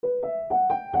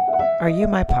Are you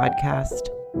my podcast?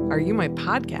 Are you my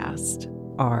podcast?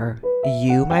 Are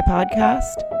you my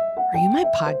podcast? Are you my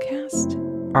podcast?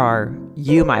 Are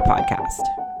you my podcast?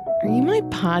 Are you my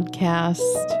podcast?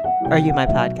 Are you my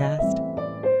podcast?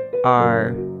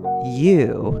 Are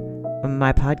you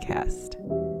my podcast?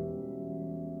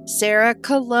 Sarah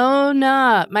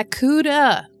Colonna,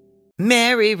 Makuda.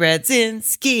 Mary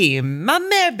Radzinski, my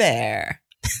mare bear.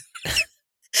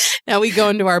 Now we go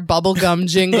into our bubblegum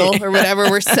jingle or whatever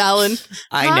we're selling.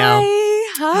 I know.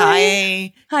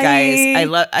 Hi. Guys. I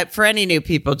love for any new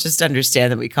people, just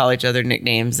understand that we call each other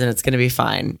nicknames and it's going to be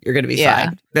fine. You're going to be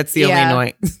fine. That's the only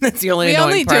annoying. That's the only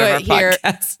annoying part of our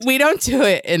podcast. We don't do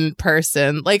it in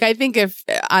person. Like, I think if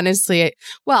honestly,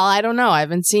 well, I don't know. I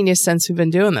haven't seen you since we've been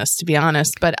doing this, to be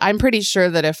honest. But I'm pretty sure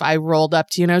that if I rolled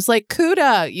up to you and I was like,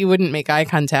 Kuda, you wouldn't make eye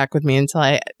contact with me until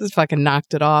I fucking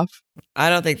knocked it off. I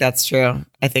don't think that's true.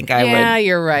 I think I would. Yeah,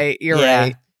 you're right. You're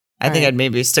right. I think I'd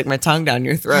maybe stick my tongue down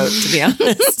your throat, to be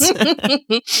honest.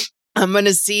 I'm going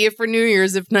to see you for New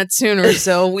Year's, if not sooner.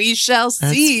 So we shall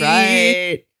see.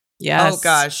 That's right. Yes. Oh,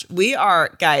 gosh. We are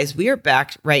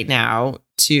back right now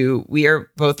we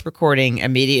are both recording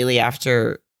immediately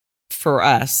after, for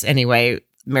us anyway,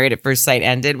 Married at First Sight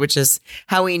ended, which is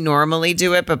how we normally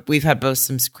do it. But we've had both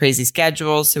some crazy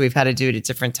schedules, so we've had to do it at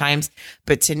different times.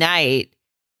 But tonight,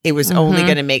 it was only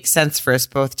going to make sense for us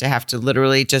both to have to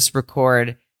literally just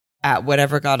record at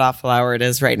whatever god awful hour it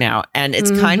is right now. And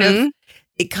it's kind of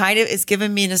is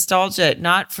giving me nostalgia,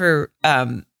 not for,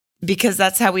 because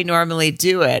that's how we normally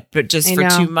do it, but just for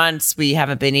 2 months, we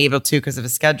haven't been able to because of a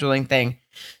scheduling thing.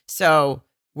 So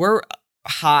we're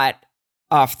hot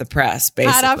off the press,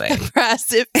 basically. Hot off the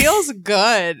press. It feels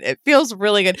good. It feels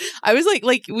really good. I was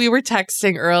like we were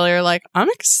texting earlier, like, I'm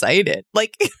excited.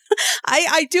 Like,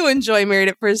 I do enjoy Married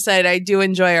at First Sight. I do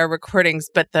enjoy our recordings,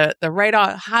 but the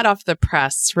hot off the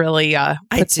press really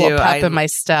puts a little pep in my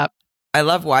step. I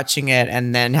love watching it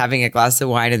and then having a glass of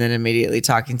wine and then immediately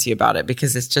talking to you about it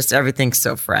because it's just everything's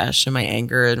so fresh and my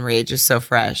anger and rage is so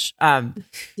fresh.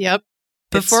 Yep.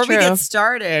 Before we get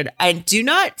started, I do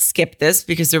not skip this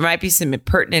because there might be some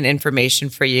pertinent information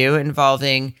for you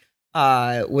involving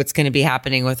what's going to be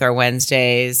happening with our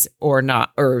Wednesdays or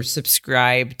not, or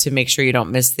subscribe to make sure you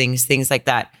don't miss things like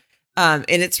that. And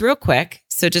it's real quick.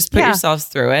 So just put yourselves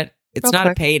through it. It's real not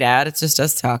quick. A paid ad. It's just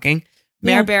us talking.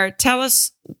 Mare Bear, tell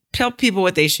people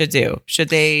what they should do. Should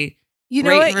they rate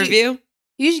and review?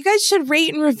 You guys should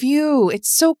rate and review.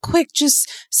 It's so quick.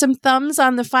 Just some thumbs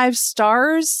on the 5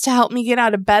 stars to help me get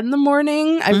out of bed in the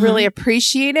morning. I really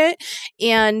appreciate it.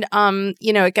 And,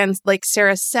 again, like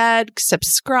Sarah said,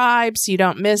 subscribe so you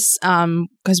don't miss,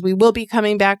 because we will be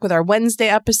coming back with our Wednesday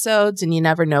episodes and you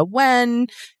never know when,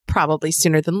 probably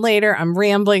sooner than later. I'm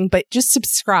rambling, but just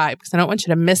subscribe because I don't want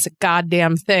you to miss a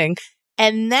goddamn thing.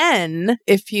 And then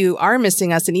if you are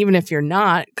missing us, and even if you're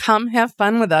not, come have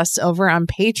fun with us over on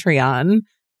Patreon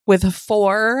with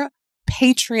 4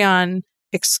 Patreon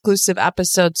exclusive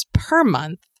episodes per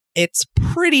month. It's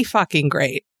pretty fucking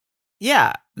great.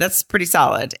 Yeah, that's pretty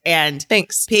solid. And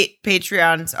thanks.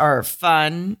 Patreons are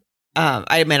fun.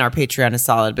 I meant our Patreon is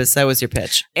solid, but so was your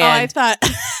pitch. And I thought,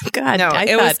 God, no,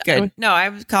 it was good. No, I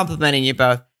was complimenting you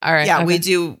both. All right. Yeah,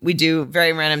 okay. we do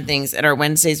very random things, and our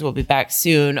Wednesdays will be back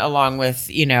soon, along with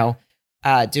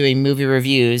doing movie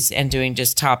reviews and doing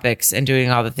just topics and doing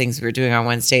all the things we were doing on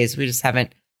Wednesdays. We just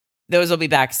haven't. Those will be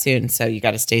back soon, so you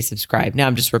got to stay subscribed. Now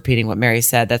I'm just repeating what Mary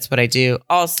said. That's what I do.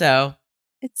 Also,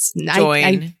 it's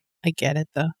join. I get it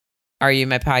though. Are You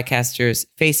My Podcasters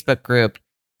Facebook group?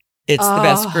 It's the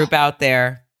best group out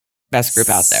there. Best group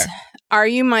out there. Are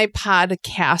You My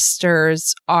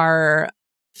Podcasters are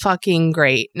fucking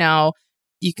great. Now,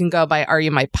 you can go by Are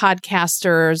You My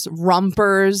Podcasters,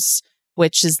 Rumpers,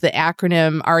 which is the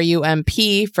acronym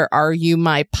RUMP for Are You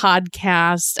My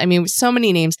Podcast. I mean, so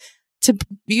many names.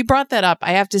 You brought that up.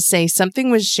 I have to say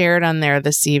something was shared on there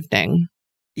this evening.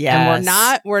 Yeah.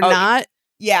 And we're not.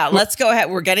 Yeah, let's go ahead.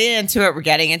 We're getting into it. We're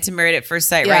getting into Married at First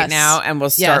Sight right now, and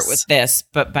we'll start with this,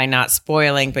 but by not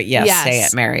spoiling. But say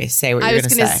it, Mary. Say what you're going to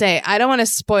say. I was going to say, I don't want to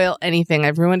spoil anything.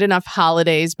 I've ruined enough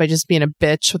holidays by just being a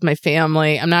bitch with my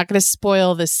family. I'm not going to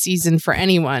spoil this season for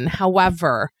anyone.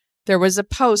 However, there was a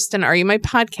post in Are You My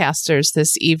Podcasters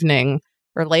this evening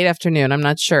or late afternoon. I'm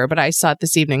not sure, but I saw it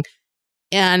this evening.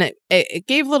 And it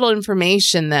gave little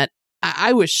information that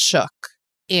I was shook.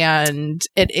 And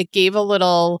it gave a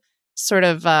little sort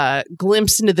of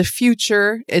glimpse into the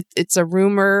future. It's a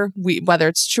rumor. Whether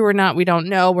it's true or not, we don't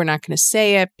know. We're not going to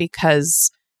say it because,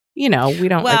 we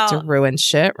don't like to ruin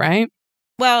shit, right?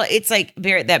 Well, it's like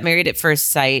that Married at First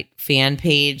Sight fan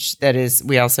page that is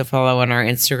we also follow on our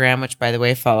Instagram, which, by the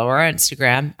way, follow our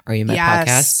Instagram. Are You My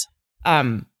Podcast?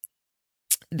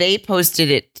 they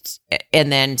posted it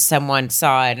and then someone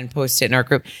saw it and posted it in our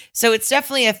group. So it's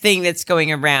definitely a thing that's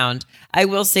going around. I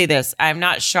will say this. I'm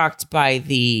not shocked by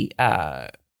the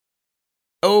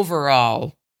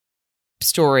overall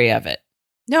story of it.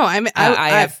 No, I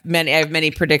have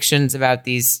many predictions about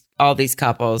all these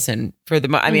couples, and for the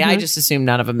I just assume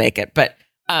none of them make it. But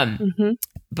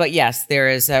but yes, there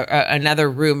is another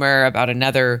rumor about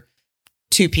another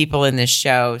 2 people in this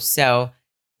show. So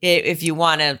if you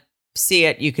want to see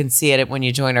it, you can see it when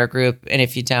you join our group, and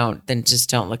if you don't, then just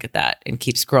don't look at that and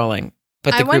keep scrolling.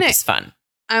 But the group is fun.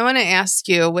 I want to ask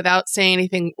you, without saying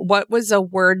anything, what was a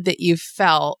word that you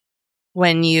felt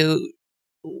when you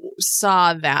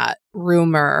saw that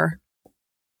rumor?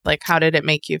 Like, how did it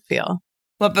make you feel?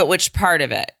 Well, but which part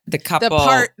of it? The couple,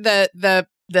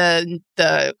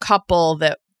 the couple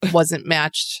that wasn't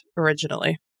matched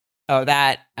originally. Oh,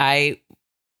 that I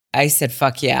said,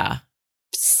 fuck yeah.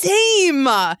 Same.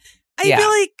 I feel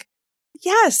like,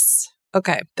 yes.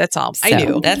 Okay, that's all. So, I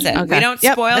knew. That's it. Okay. We don't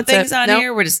spoil things on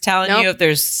here. We're just telling you if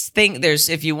there's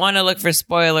if you want to look for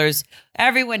spoilers,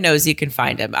 everyone knows you can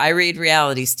find them. I read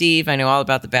Reality Steve. I know all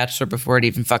about The Bachelor before it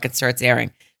even fucking starts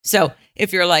airing. So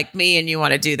if you're like me and you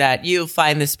want to do that, you'll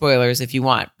find the spoilers if you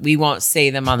want. We won't say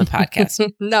them on the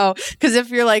podcast. No, because if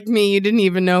you're like me, you didn't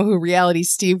even know who Reality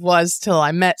Steve was till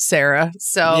I met Sarah.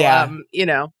 So,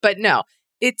 but no,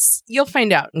 you'll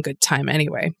find out in good time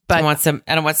anyway. But I want some.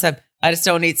 I just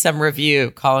don't need some review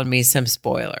calling me some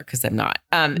spoiler because I'm not.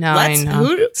 No, I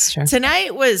know.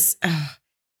 Tonight was.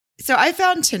 So I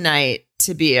found tonight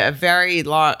to be a very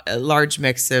large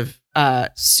mix of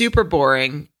super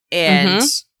boring and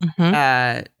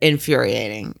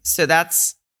infuriating. So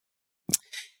that's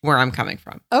where I'm coming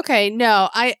from. Okay, no,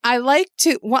 I like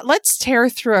to. Let's tear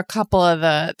through a couple of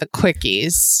the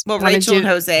quickies. Well, Rachel and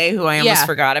Jose, who I almost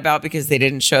forgot about because they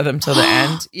didn't show them till the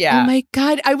end. Yeah. Oh my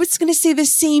God, I was going to say the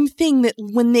same thing, that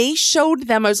when they showed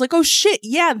them, I was like, oh shit,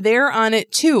 yeah, they're on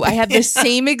it too. I had the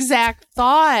same exact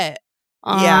thought.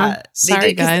 Yeah,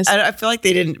 sorry guys. I feel like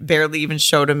they didn't barely even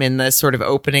show them in the sort of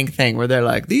opening thing where they're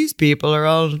like, these people are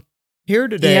all here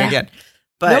today again.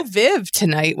 But no Viv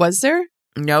tonight, was there?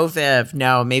 No Viv.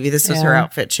 No, maybe this was her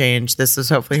outfit change. This was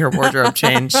hopefully her wardrobe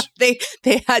change. They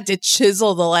had to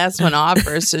chisel the last one off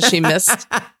her, so she missed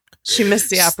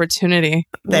the opportunity.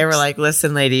 They were like,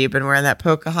 listen, lady, you've been wearing that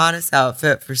Pocahontas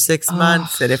outfit for 6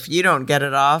 months, and if you don't get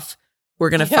it off, we're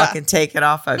going to fucking take it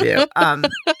off of you.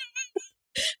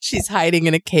 She's hiding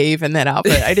in a cave in that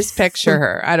outfit. I just picture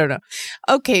her. I don't know.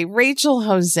 Okay, Rachel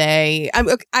Jose.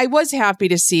 I was happy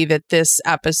to see that this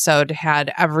episode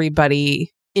had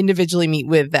everybody individually meet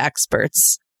with the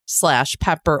experts /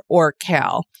 Pepper or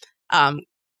Cal.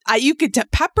 You could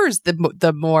Pepper's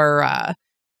the more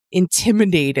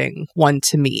intimidating one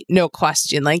to meet, no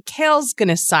question. Like, Cal's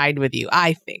gonna side with you,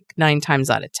 I think, 9 times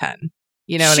out of 10.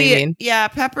 You know what I mean? Yeah,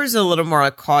 Pepper's a little more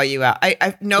like call you out.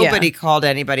 Nobody called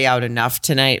anybody out enough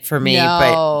tonight for me,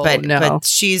 but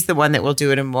she's the one that will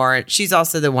do it more. She's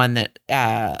also the one that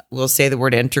will say the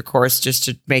word intercourse just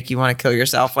to make you want to kill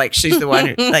yourself. Like, she's the one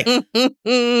who, like,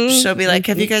 she'll be like,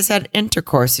 have you guys had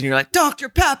intercourse? And you're like, Dr.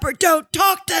 Pepper, don't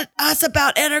talk to us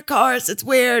about intercourse. It's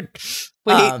weird.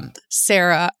 Wait,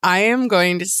 Sarah, I am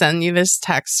going to send you this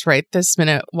text right this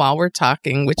minute while we're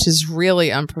talking, which is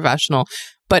really unprofessional.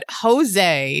 But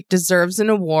Jose deserves an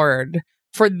award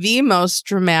for the most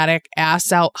dramatic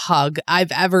ass out hug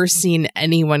I've ever seen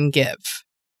anyone give.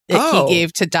 That he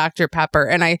gave to Dr. Pepper.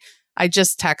 And I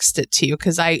just texted it to you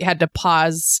because I had to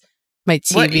pause my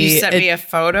TV. What, you sent me a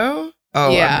photo?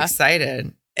 Oh, yeah. I'm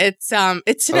excited. It's an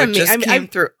amazing. It just came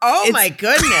through. Oh my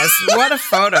goodness. What a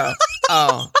photo.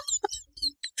 Oh.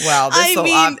 Well, this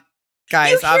will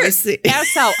guys, obviously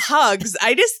ass out hugs.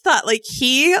 I just thought, like,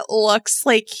 he looks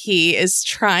like he is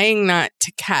trying not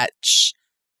to catch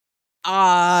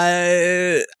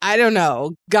I don't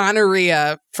know,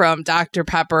 gonorrhea from Dr.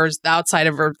 Pepper's outside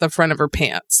of the front of her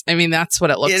pants. I mean, that's what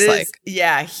it looks like.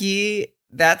 Yeah,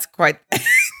 that's quite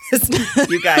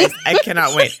you guys, I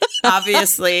cannot wait.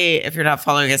 Obviously, if you're not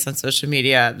following us on social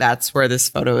media, that's where this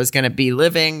photo is going to be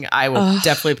living. I will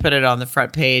definitely put it on the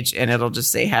front page, and it'll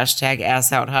just say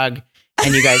 #AssOutHug.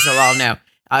 And you guys will all know.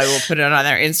 I will put it on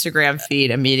our Instagram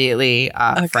feed immediately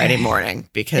Friday morning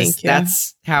because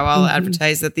that's how I'll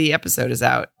advertise that the episode is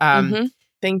out.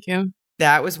 Thank you.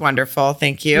 That was wonderful.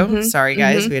 Thank you. Sorry,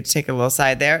 guys. We had to take a little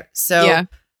side there. So,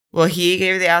 well, he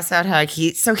gave the ass out hug.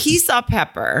 He saw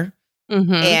Pepper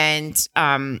and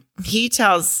he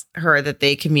tells her that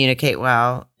they communicate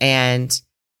well. And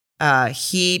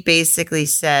he basically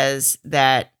says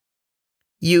that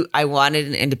I wanted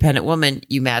an independent woman.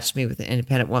 You matched me with an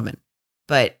independent woman.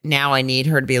 but now I need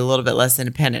her to be a little bit less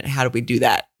independent. How do we do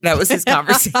that? That was his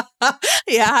conversation.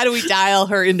 Yeah, how do we dial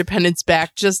her independence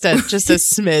back just a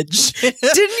smidge?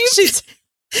 Didn't you?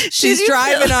 She's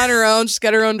driving on her own. She's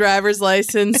got her own driver's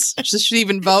license. She's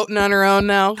even voting on her own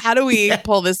now. How do we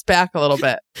pull this back a little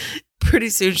bit? Pretty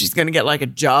soon she's going to get like a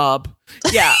job.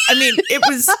 Yeah. I mean, it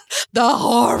was the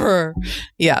horror.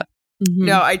 Yeah. Mm-hmm.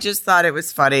 No, I just thought it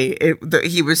was funny.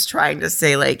 He was trying to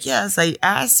say like, yes, I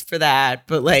asked for that,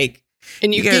 but like,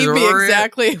 and you gave me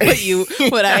exactly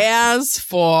what I asked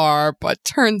for, but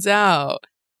turns out,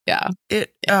 yeah.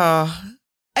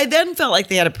 I then felt like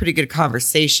they had a pretty good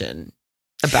conversation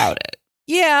about it.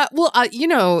 Yeah, well,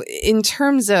 in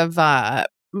terms of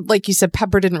like you said,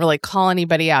 Pepper didn't really call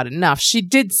anybody out enough. She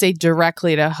did say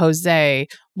directly to Jose,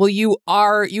 "Well, you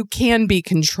can be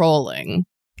controlling."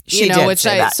 She did which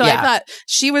say that, I thought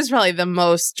she was probably the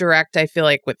most direct, I feel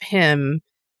like, with him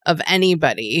of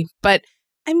anybody. But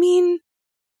I mean,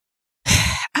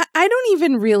 I don't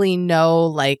even really know,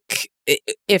 like,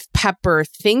 if Pepper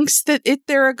thinks that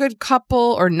they're a good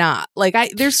couple or not. Like,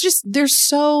 they're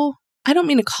so, I don't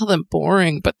mean to call them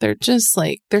boring, but they're just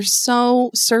like, they're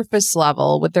so surface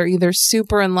level with they're either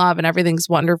super in love and everything's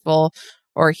wonderful,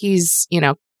 or he's,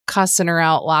 cussing her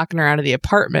out, locking her out of the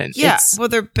apartment. Yeah, well,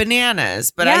 they're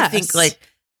bananas, but yes. I think like,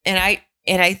 and I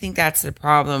think that's the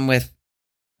problem with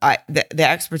the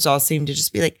experts all seem to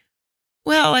just be like,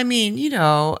 well, I mean,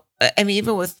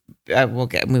 even with I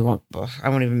won't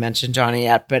even mention Johnny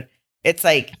yet, but it's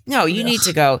like, no, you need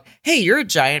to go, hey, you're a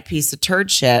giant piece of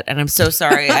turd shit, and I'm so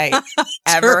sorry I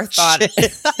ever thought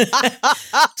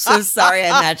so sorry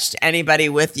I matched anybody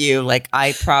with you. Like,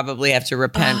 I probably have to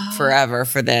repent forever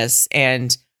for this,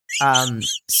 and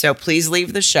so please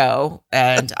leave the show,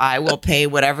 and I will pay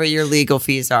whatever your legal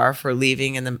fees are for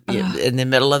leaving in the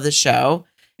middle of the show.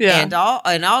 Yeah,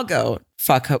 and I'll go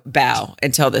fuck bow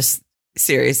until this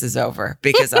series is over,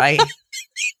 because I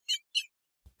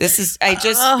just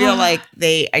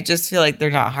feel like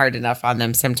they're not hard enough on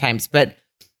them sometimes. But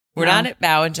we're not at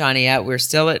Bao and Johnny yet. We're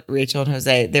still at Rachel and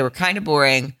Jose. They were kind of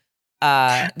boring.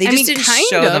 Didn't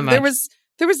show them much.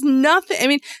 There was nothing. I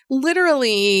mean,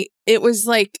 literally, it was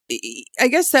like, I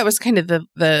guess that was kind of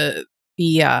the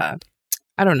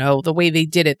I don't know, the way they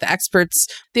did it. The experts,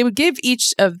 they would give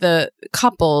each of the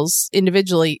couples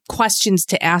individually questions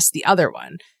to ask the other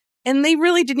one. And they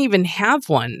really didn't even have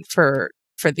one for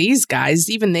these guys.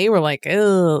 Even they were like,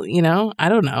 oh, I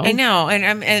don't know. I know.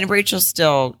 And Rachel's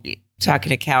still talking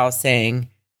to Cal, saying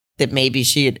that maybe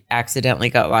she had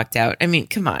accidentally got locked out. I mean,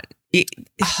 come on.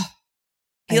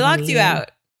 He locked you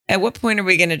out. At what point are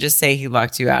we going to just say he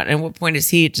locked you out? And at what point is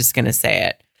he just going to say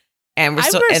it? And I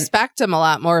would respect him a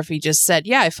lot more if he just said,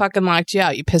 yeah, I fucking locked you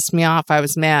out. You pissed me off. I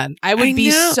was mad. I would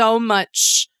be so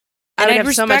much. I would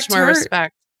have so much more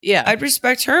respect. Yeah. I'd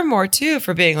respect her more too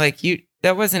for being like,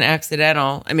 that wasn't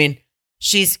accidental. I mean,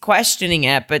 she's questioning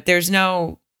it, but there's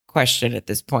no question at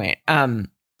this point.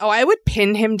 I would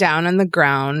pin him down on the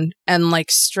ground and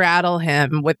like straddle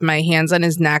him with my hands on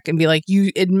his neck and be like,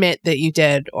 you admit that you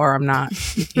did, or I'm not.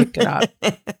 You can't get up.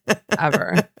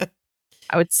 Ever.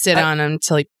 I would sit on him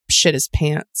until he shit his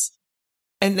pants.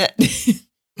 And that,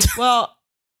 well,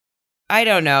 I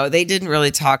don't know. They didn't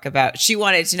really talk about, she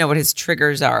wanted to know what his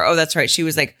triggers are. Oh, that's right. She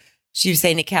was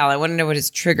saying to Cal, I want to know what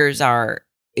his triggers are.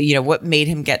 What made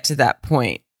him get to that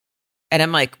point? And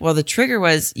I'm like, well, the trigger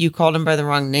was you called him by the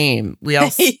wrong name. We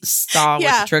all saw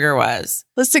what the trigger was.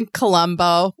 Listen,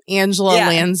 Columbo, Angela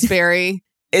Lansbury.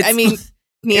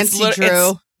 Nancy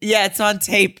Drew. It's on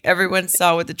tape. Everyone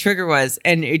saw what the trigger was,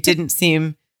 and it didn't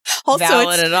seem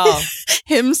valid at all.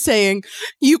 Him saying,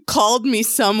 you called me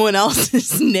someone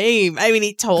else's name. I mean,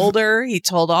 he told her. He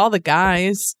told all the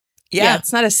guys. Yeah,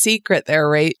 it's not a secret there,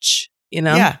 Rach.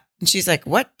 Yeah. And she's like,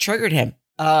 what triggered him?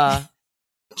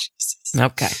 Jesus.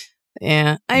 Okay.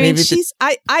 Yeah. I mean,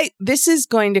 this is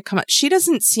going to come up. She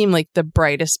doesn't seem like the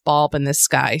brightest bulb in the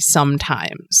sky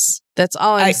sometimes. That's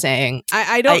all I'm saying.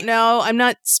 I don't know. I'm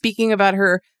not speaking about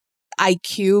her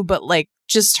IQ, but like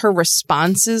just her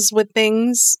responses with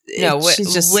things. No,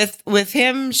 with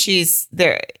him, she's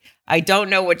there. I don't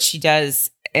know what she does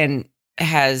and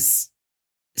has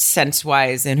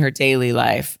sense-wise in her daily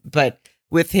life, but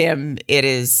with him,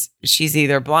 she's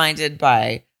either blinded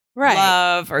by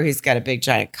love, or he's got a big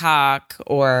giant cock,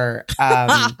 or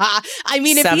I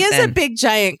mean, if he has a big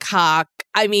giant cock,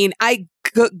 I mean,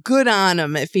 good on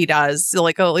him if he does.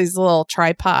 Like he's a little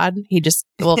tripod, a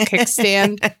little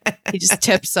kickstand, he just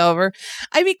tips over.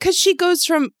 I mean, because she goes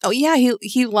from, oh yeah,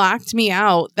 he locked me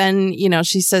out. Then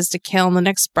she says to Cal in the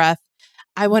next breath,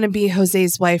 I want to be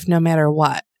Jose's wife no matter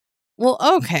what. Well,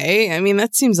 okay. I mean,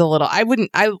 that seems a little.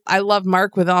 I love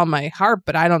Mark with all my heart,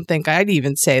 but I don't think I'd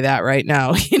even say that right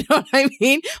now. You know what I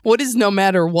mean? What does no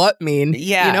matter what mean?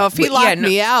 Yeah. You know, if he locked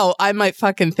me out, I might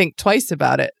fucking think twice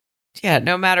about it. Yeah.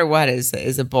 No matter what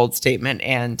is a bold statement,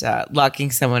 and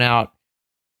locking someone out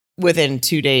within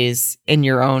 2 days in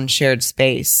your own shared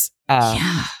space.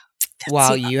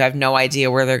 While you have no idea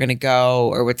where they're going to go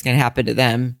or what's going to happen to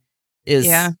them is.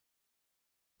 Yeah.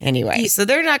 Anyway, so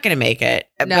they're not going to make it.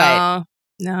 No.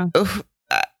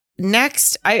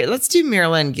 Next, let's do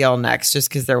Mirla and Gil next, just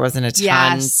because there wasn't a ton.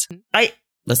 Yes.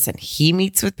 Listen, he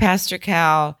meets with Pastor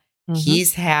Cal. Mm-hmm.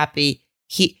 He's happy.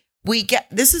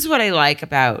 This is what I like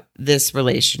about this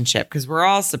relationship, because we're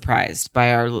all surprised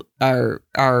by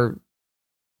our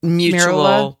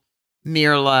mutual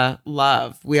Mirla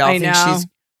love. We all think she's.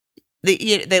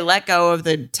 They let go of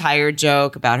the tired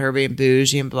joke about her being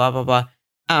bougie and blah blah blah.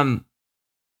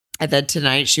 And then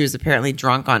tonight she was apparently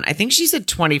drunk on, I think she said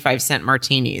 25-cent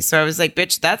martinis. So I was like,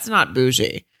 bitch, that's not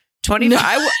bougie.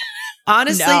 25. No.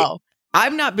 Honestly, no.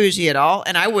 I'm not bougie at all.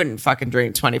 And I wouldn't fucking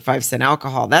drink 25-cent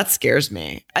alcohol. That scares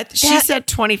me. She said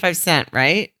 25 cent,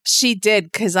 right? She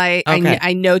did, because I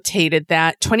notated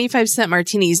that. 25-cent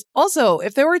martinis. Also,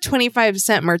 if there were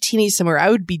 25-cent martinis somewhere,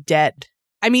 I would be dead.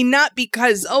 I mean, not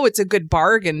because, it's a good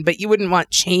bargain, but you wouldn't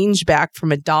want change back from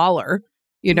 $1.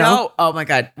 You know? No. Oh my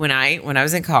God. When I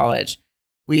was in college,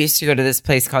 we used to go to this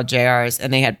place called JR's,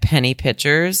 and they had penny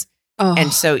pitchers. Oh.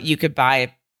 And so you could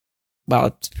buy, well,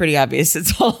 it's pretty obvious.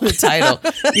 It's all in the title.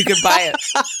 You could buy it.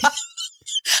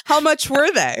 How much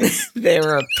were they? They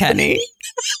were a penny.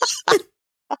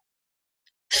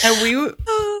 And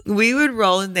we would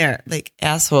roll in there like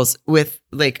assholes with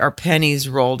like our pennies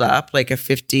rolled up like a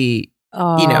 50,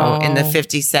 in the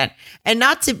 50 cent. And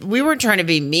we weren't trying to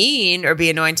be mean or be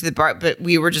annoying to the bar, but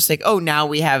we were just like, now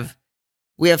we have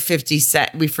 50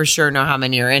 cent. We for sure know how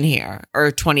many are in here,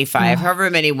 or 25, however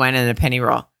many went in a penny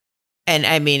roll. And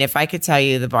I mean, if I could tell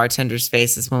you the bartender's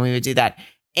faces when we would do that.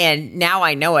 And now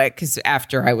I know it, because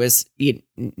after I was,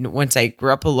 once I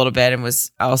grew up a little bit and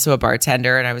was also a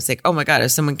bartender, and I was like, oh my God,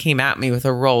 if someone came at me with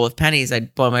a roll of pennies,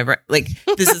 I'd blow my brain. Like,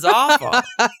 this is awful.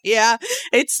 Yeah,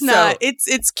 it's not.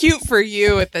 It's cute for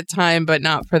you at the time, but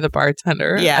not for the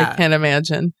bartender. Yeah, I can't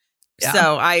imagine. Yeah.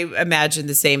 So I imagine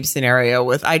the same scenario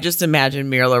I just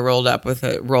imagine Mirla rolled up with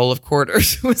a roll of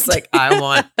quarters. It was like, I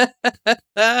want.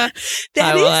 I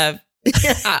will have.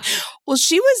 Yeah. Well,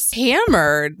 she was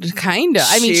hammered, kind of.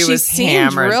 I mean, she seemed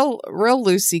hammered. real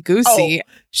loosey goosey.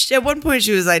 At one point,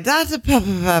 she was like, Dr.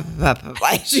 Pepper.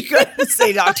 Like, she couldn't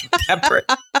say Dr. Pepper.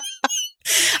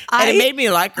 And it made me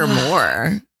like her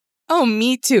more. Oh,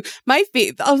 me too.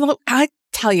 I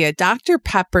tell you, Dr.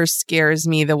 Pepper scares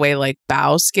me the way like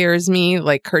Bao scares me.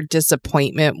 Like, her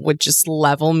disappointment would just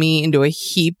level me into a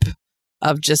heap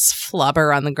of just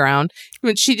flubber on the ground.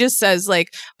 When she just says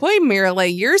like, boy,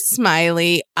 Mirla, you're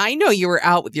smiley. I know you were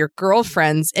out with your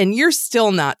girlfriends and you're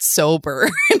still not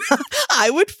sober. I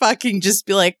would fucking just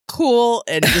be like, cool,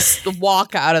 and just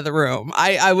walk out of the room.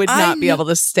 I would not be able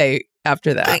to stay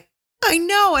after that. I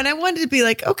know. And I wanted to be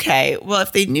like, okay, well,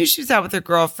 if they knew she was out with her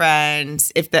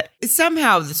girlfriends, if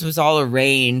somehow this was all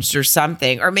arranged or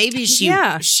something, or maybe she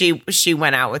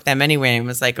went out with them anyway and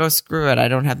was like, oh, screw it. I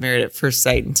don't have Married at First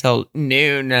Sight until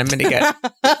noon. And I'm going to get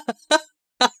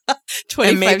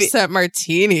 25-cent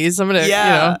martinis. I'm going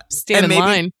to stand in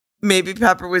line. Maybe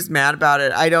Pepper was mad about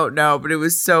it. I don't know. But it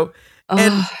was so,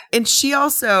 and she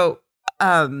also,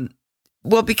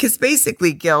 because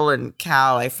basically Gil and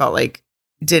Cal, I felt like,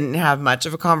 didn't have much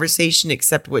of a conversation,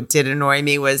 except what did annoy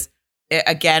me was,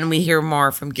 again, we hear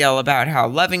more from Gil about how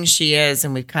loving she is,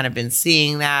 and we've kind of been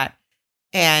seeing that.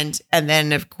 And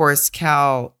then, of course,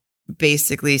 Cal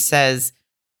basically says,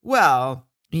 well,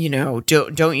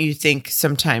 don't you think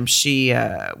sometimes she,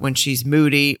 when she's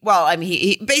moody, well, I mean,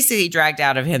 he basically dragged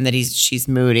out of him that she's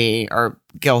moody, or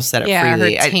Gil said it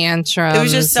freely. Her tantrums. It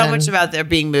was just so much about their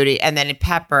being moody. And then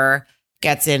Pepper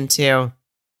gets into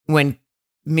when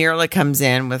Mirla comes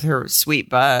in with her sweet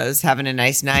buzz, having a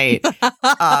nice night.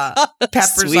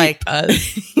 Pepper's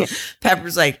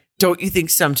like, don't you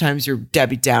think sometimes you're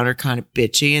Debbie Downer kind of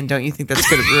bitchy, and don't you think that's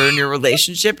going to ruin your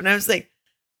relationship? And I was like,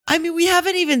 I mean, we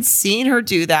haven't even seen her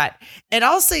do that. And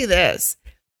I'll say this,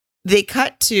 they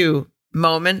cut to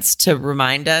moments to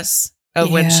remind us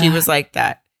of when she was like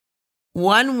that.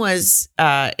 One was,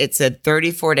 it said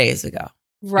 34 days ago.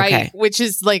 Right. Okay. Which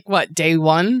is like what, day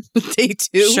 1, day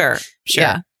 2? Sure.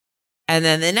 Yeah. And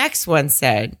then the next one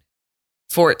said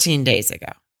 14 days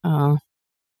ago. Oh.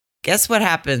 Guess what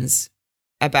happens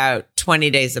about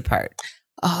 20 days apart?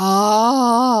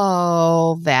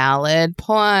 Oh, valid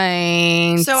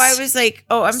point. So I was like,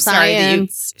 oh, I'm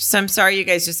sorry you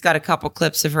guys just got a couple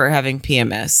clips of her having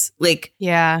PMS. Like,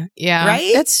 yeah.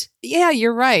 Right?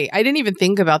 You're right. I didn't even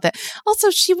think about that.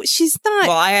 Also, she's not.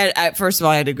 Well, first of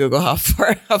all, I had to Google how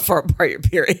far apart your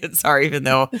periods are, even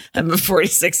though I'm a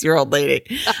 46-year-old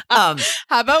lady. How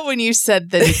about when you said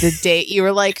the date, you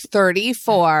were like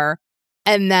 34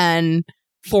 and then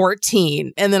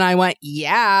 14, and then I went,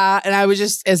 yeah, and I was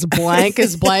just as blank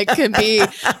can be,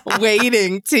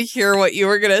 waiting to hear what you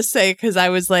were gonna say, because I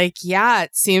was like, yeah,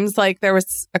 it seems like there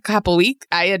was a couple weeks.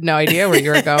 I had no idea where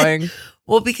you were going.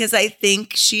 Well, because I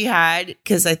think she had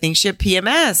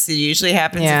PMS. It usually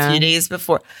happens a few days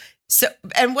before. So,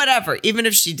 and whatever, even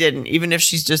if she didn't, even if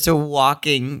she's just a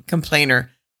walking complainer,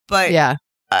 but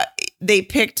they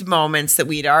picked moments that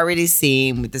we'd already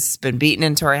seen. This has been beaten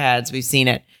into our heads. We've seen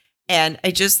it. And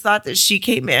I just thought that she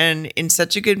came in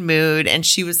such a good mood. And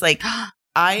she was like,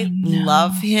 I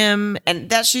love him. And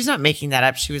that she's not making that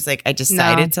up. She was like, I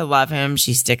decided to love him.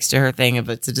 She sticks to her thing if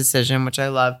it's a decision, which I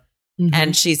love. Mm-hmm.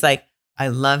 And she's like, I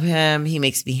love him. He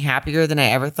makes me happier than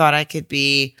I ever thought I could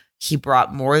be. He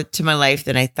brought more to my life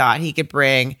than I thought he could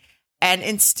bring. And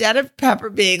instead of Pepper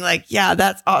being like, yeah,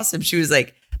 that's awesome, she was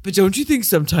like, but don't you think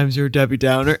sometimes you're a Debbie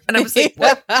Downer? And I was like,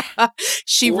 what?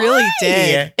 She really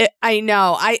did. I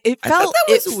know. I thought that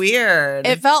was weird.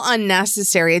 It felt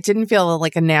unnecessary. It didn't feel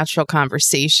like a natural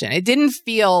conversation. It didn't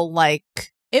feel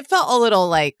like, it felt a little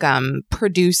like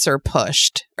producer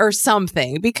pushed or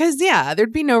something, because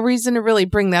there'd be no reason to really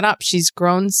bring that up. She's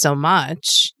grown so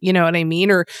much, you know what I mean?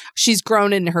 Or she's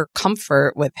grown in her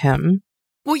comfort with him.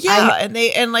 Well, yeah,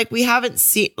 we haven't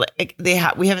seen we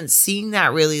haven't seen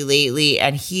that really lately,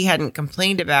 and he hadn't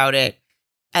complained about it.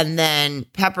 And then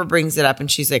Pepper brings it up, and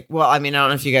she's like, "Well, I mean, I don't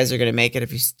know if you guys are going to make it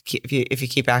if you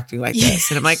keep acting like this."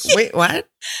 And I'm like, "Wait, what?"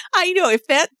 I know, if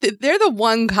they're the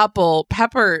one couple,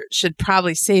 Pepper should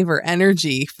probably save her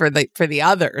energy for the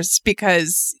others,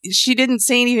 because she didn't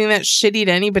say anything that shitty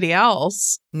to anybody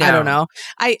else. No. I don't know.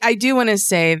 I do want to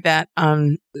say that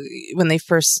when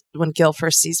Gil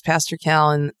first sees Pastor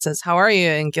Cal and says, "How are you?"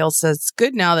 and Gil says,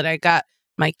 "Good now that I got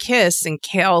my kiss," and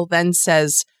Cal then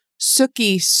says,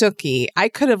 "Sookie, Sookie." I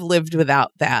could have lived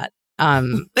without that.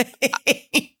 What?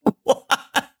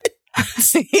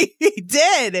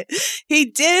 He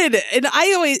did. And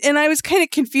I was kind of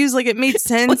confused. Like, it made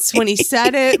sense when he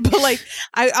said it, but like,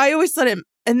 I always thought it.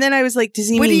 And then I was like, does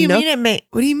he what mean? What do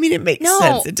you mean it makes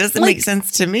sense? It doesn't make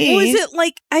sense to me. Was it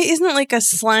like, isn't it like a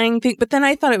slang thing? But then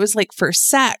I thought it was like for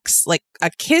sex. Like, a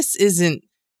kiss isn't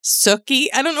Sookie.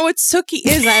 I don't know what Sookie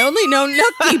is. I only know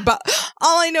Nookie, but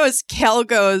all I know is Cal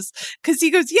goes, because he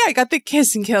goes, "Yeah, I got the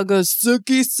kiss," and Cal goes,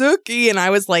 "Sookie, Sookie," and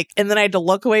I was like, and then I had to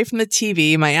look away from the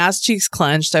TV. My ass cheeks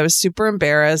clenched. I was super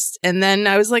embarrassed, and then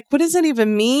I was like, "What does that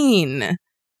even mean?"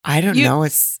 I don't know.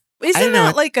 Isn't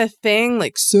that like a thing?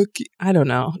 Like Sookie? I don't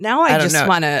know. Now I just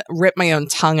want to rip my own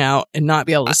tongue out and not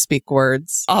be able to speak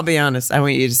words. I'll be honest. I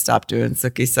want you to stop doing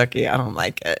Sookie, Sookie. I don't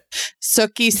like it.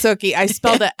 Sookie, Sookie. I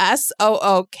spelled it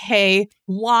Sooky,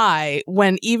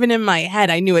 when even in my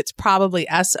head I knew it's probably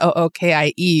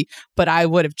Sookie, but I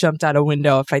would have jumped out a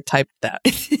window if I typed that.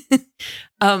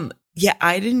 Yeah,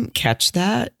 I didn't catch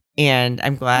that, and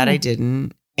I'm glad I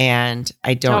didn't. And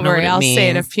I don't know worry, what it I'll means.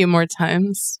 say it a few more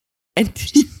times.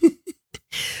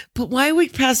 But why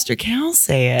would Pastor Cal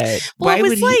say it? Well, it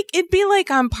was like, it'd be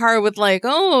like on par with like,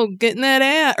 oh, getting that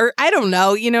ass, or I don't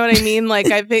know, you know what I mean? Like,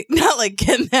 I think not like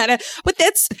getting that ass, but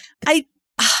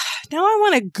now I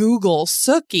want to Google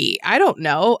Sookie. I don't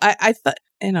know. I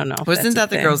don't know. Wasn't that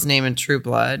the girl's name in True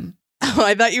Blood? Oh,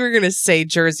 I thought you were going to say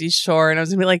Jersey Shore, and I was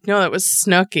going to be like, no, that was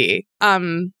Snooki.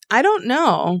 I don't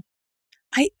know.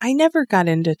 I never got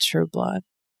into True Blood.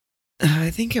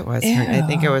 I think it was her. I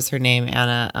think it was her name,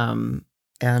 Anna.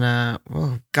 Anna.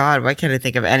 Oh God, why can't I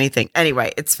think of anything?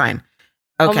 Anyway, it's fine.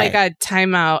 Okay. Oh my God,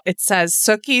 time out. It says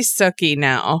Sookie, Sookie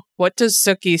now. What does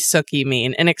Sookie, Sookie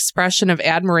mean? An expression of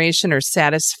admiration or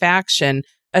satisfaction,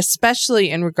 especially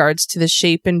in regards to the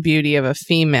shape and beauty of a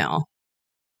female.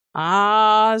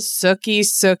 Ah, Sookie,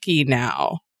 Sookie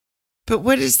now. But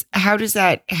why?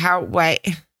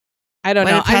 I don't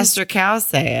know. Why did Pastor Cal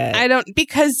say it?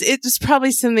 Because it was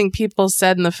probably something people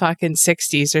said in the fucking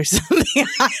 60s or something.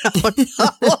 I don't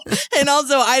know. And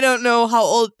also, I don't know how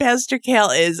old Pastor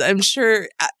Cal is. I'm sure.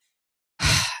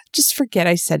 Just forget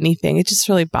I said anything. It just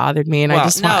really bothered me. And I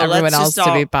just want everyone else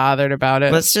to be bothered about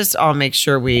it. Let's just all make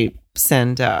sure we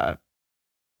send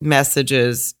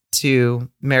messages to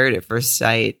Married at First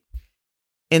Sight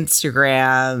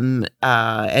Instagram,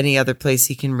 any other place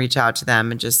he can reach out to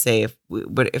them and just say,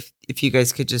 if you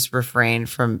guys could just refrain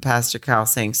from Pastor Cal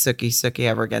saying Sookie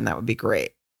ever again, that would be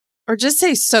great. Or just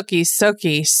say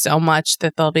Sookie so much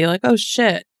that they'll be like, oh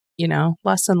shit,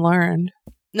 lesson learned.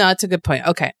 No, it's a good point.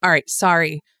 Okay. All right.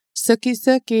 Sorry.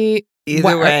 Sookie.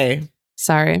 Either way.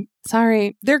 Sorry.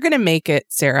 They're going to make it,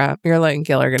 Sarah. Mirla and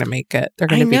Gil are going to make it. They're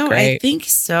going to be great. I think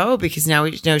so, because now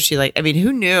we know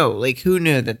who knew? Like, who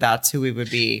knew that that's who we would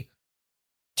be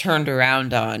turned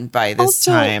around on by this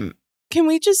time? Can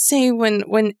we just say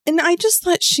and I just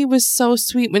thought she was so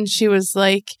sweet when she was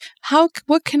like,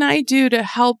 what can I do to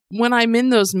help when I'm in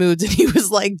those moods? And he was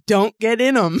like, don't get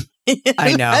in them.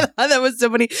 I know. I thought that was so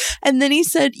funny. And then he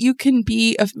said, you can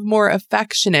be more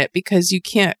affectionate because you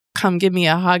can't come give me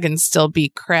a hug and still be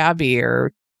crabby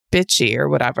or bitchy or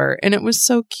whatever. And it was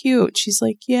so cute. She's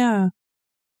like, yeah.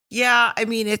 Yeah. I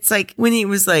mean, it's like when he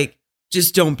was like,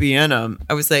 just don't be in them.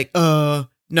 I was like,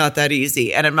 not that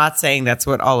easy. And I'm not saying that's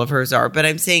what all of hers are, but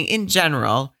I'm saying in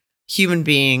general, human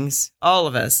beings, all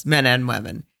of us, men and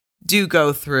women, do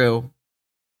go through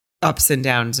ups and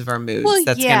downs of our moods. Well, you're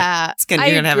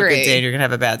gonna have a good day and you're gonna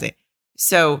have a bad day.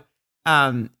 So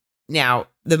now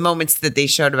the moments that they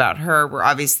showed about her were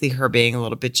obviously her being a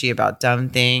little bitchy about dumb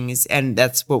things, and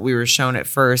that's what we were shown at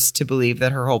first to believe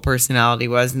that her whole personality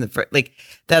was.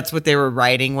 That's what they were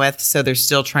writing with. So they're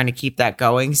still trying to keep that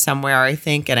going somewhere, I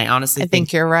think. And I honestly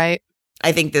think you're right.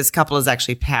 I think this couple has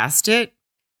actually passed it.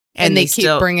 And they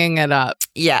keep bringing it up.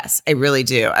 Yes, I really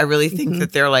do. I really think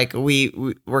that they're like,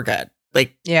 we're good.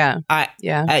 Like,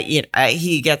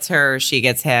 he gets her, she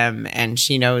gets him, and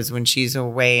she knows when she's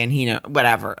away, and he know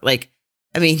whatever. Like,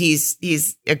 I mean,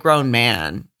 he's a grown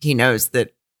man. He knows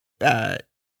that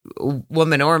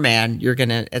woman or man, you're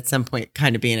gonna at some point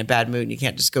kind of be in a bad mood. And you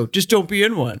can't just go, just don't be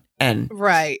in one. And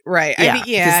right. Yeah,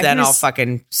 because then I'll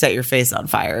fucking set your face on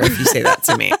fire if you say that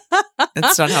to me.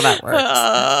 That's not how that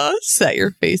works. Set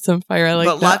your face on fire. I like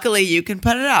but that. Luckily, you can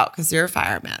put it out because you're a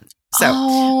fireman.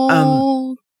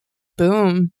 So,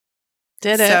 boom,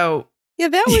 did it. So yeah,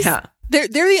 that was. Yeah. They're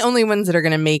the only ones that are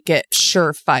going to make it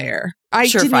surefire. I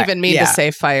didn't even mean to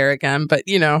say fire again, but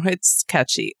it's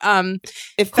catchy.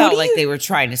 It felt like they were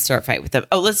trying to start fight with them.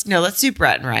 Oh, let's do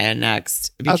Brett and Ryan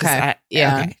next. Okay.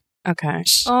 Okay.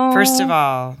 First of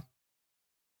all,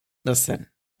 listen,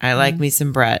 I like me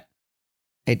some Brett.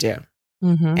 I do.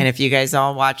 Mm-hmm. And if you guys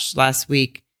all watched last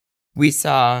week, we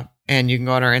saw, and you can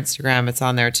go on our Instagram, it's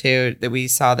on there too, that we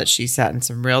saw that she sat in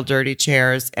some real dirty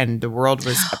chairs and the world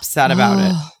was upset about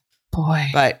it. Boy.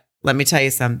 But let me tell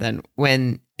you something.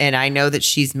 And I know that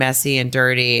she's messy and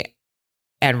dirty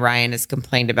and Ryan has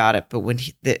complained about it. But when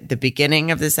the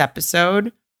beginning of this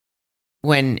episode,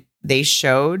 when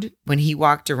he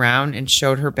walked around and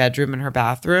showed her bedroom and her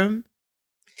bathroom.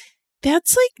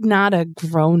 That's like not a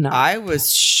grown up. I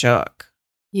was shook.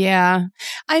 Yeah.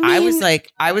 I mean, I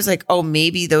was like, oh,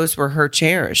 maybe those were her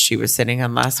chairs she was sitting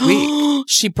on last week.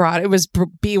 She brought, it was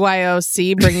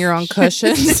BYOC, bring your own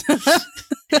cushions.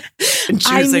 And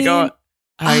she was like, oh,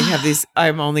 I have these,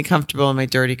 I'm only comfortable in my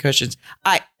dirty cushions.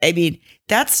 I mean,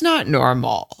 that's not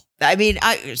normal. I mean,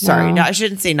 I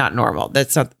shouldn't say not normal.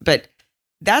 That's not, but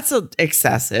that's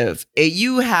excessive.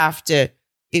 You have to,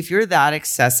 if you're that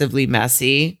excessively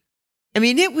messy, I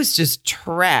mean, it was just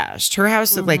trashed. Her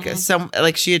house looked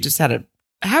like she had just had a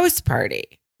house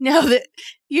party. No,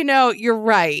 you're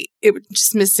right. It was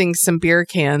just missing some beer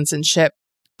cans and shit.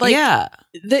 Like, yeah.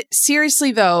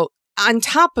 Seriously, though, on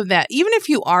top of that, even if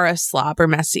you are a slob or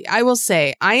messy, I will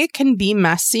say I can be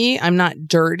messy. I'm not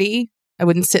dirty. I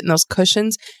wouldn't sit in those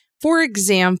cushions. For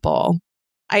example,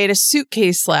 I had a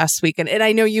suitcase last week, and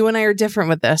I know you and I are different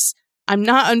with this. I'm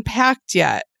not unpacked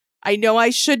yet. I know I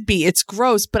should be. It's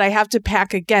gross, but I have to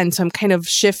pack again. So I'm kind of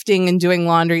shifting and doing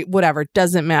laundry, whatever.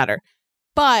 Doesn't matter.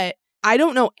 But I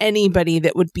don't know anybody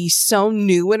that would be so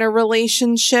new in a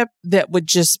relationship that would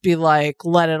just be like,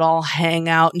 let it all hang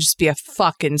out and just be a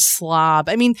fucking slob.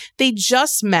 I mean, they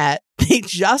just met. They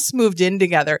just moved in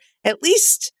together. At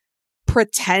least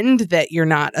pretend that you're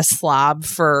not a slob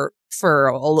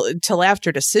till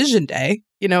after decision day.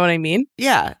 You know what I mean?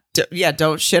 Yeah.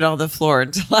 Don't shit on the floor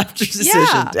until after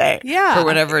decision day. Yeah. Or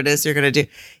whatever it is you're going to do.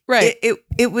 Right.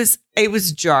 It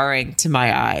was jarring to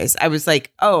my eyes. I was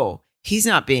like, oh, he's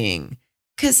not being,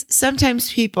 because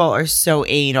sometimes people are so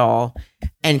anal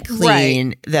and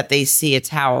clean that they see a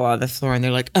towel on the floor and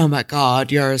they're like, oh my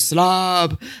God, you're a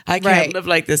slob. I can't live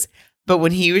like this. But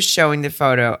when he was showing the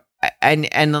photo, and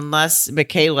unless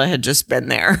Michaela had just been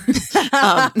there,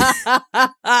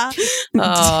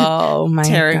 oh my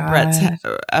tearing God. Brett's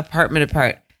apartment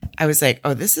apart, I was like,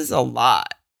 oh, this is a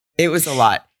lot. It was a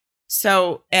lot.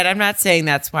 So, and I'm not saying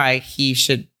that's why he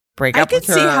should break up with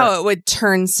her. I could see how it would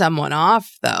turn someone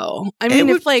off, though. I mean,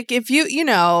 if you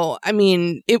know, I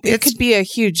mean, it could be a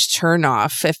huge turn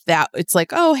off if it's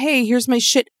like, oh, hey, here's my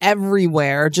shit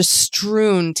everywhere, just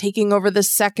strewn, taking over the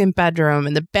second bedroom,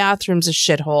 and the bathroom's a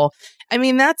shithole. I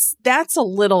mean, that's a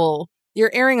little,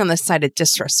 you're erring on the side of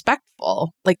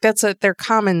disrespectful. Like that's their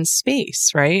common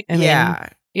space, right? I mean,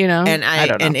 you know, and I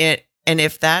don't know. And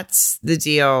if that's the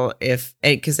deal,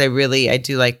 because I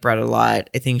do like Brett a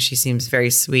lot. I think she seems very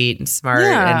sweet and smart.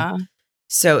 Yeah. And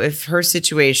so if her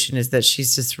situation is that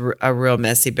she's just a real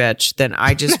messy bitch, then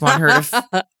I just want her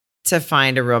to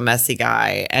find a real messy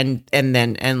guy and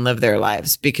live their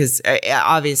lives, because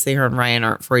obviously her and Ryan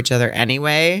aren't for each other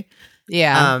anyway.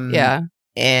 Yeah. Yeah.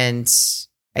 And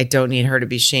I don't need her to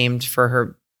be shamed for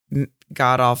her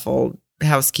god awful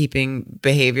housekeeping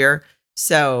behavior.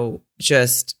 So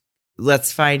just,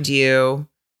 let's find you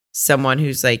someone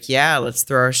who's like, yeah, let's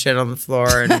throw our shit on the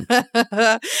floor. And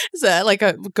is that like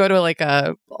go to like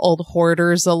a old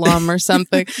Hoarders alum or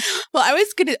something? Well, I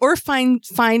was gonna, or find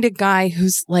a guy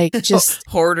who's like just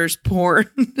Hoarders porn.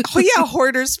 Oh yeah,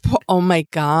 Hoarders. Oh my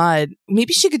God,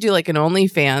 maybe she could do like an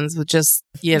OnlyFans with just,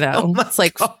 you know, it's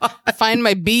like find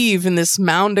my beeve in this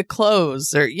mound of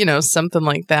clothes, or you know, something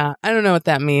like that. I don't know what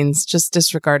that means. Just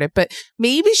disregard it. But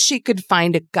maybe she could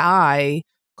find a guy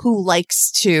who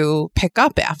likes to pick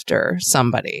up after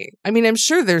somebody. I mean, I'm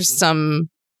sure there's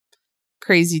some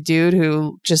crazy dude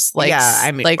who just likes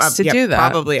to do that.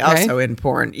 Probably also in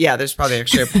porn. Yeah, there's probably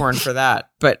actually a porn for that.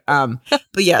 But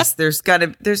yes, there's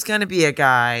gonna be a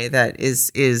guy that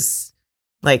is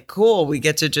like, cool, we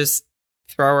get to just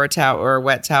throw our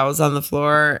wet towels on the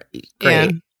floor.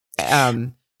 Great. Yeah.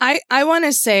 I want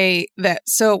to say that,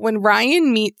 so when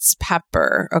Ryan meets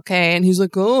Pepper, okay, and he's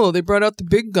like, oh, they brought out the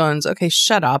big guns. Okay,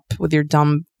 shut up with your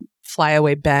dumb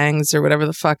flyaway bangs or whatever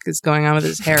the fuck is going on with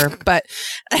his hair. But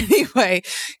anyway,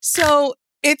 so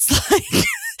it's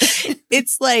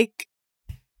like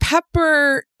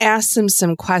Pepper asks him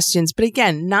some questions, but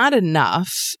again, not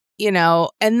enough, you know,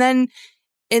 and then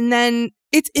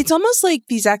it's almost like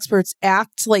these experts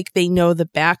act like they know the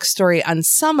backstory on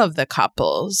some of the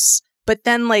couples, but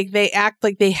then like they act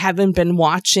like they haven't been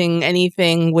watching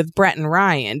anything with Brett and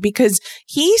Ryan, because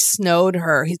he snowed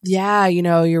her. Yeah, you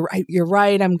know, you're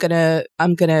right. I'm gonna,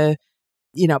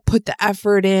 you know, put the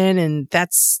effort in, and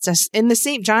that's just in the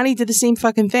same. Johnny did the same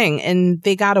fucking thing, and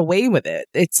they got away with it.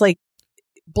 It's like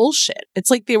bullshit.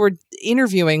 It's like they were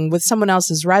interviewing with someone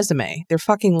else's resume. They're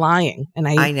fucking lying, and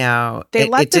I know they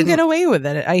let them get away with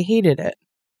it. I hated it.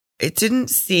 It didn't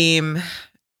seem,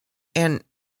 and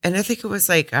I think it was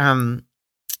like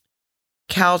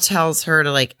Cal tells her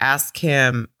to like ask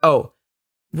him. Oh,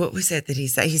 what was it that he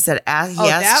said? He said,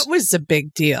 that was a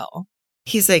big deal.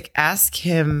 He's like, ask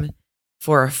him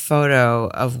for a photo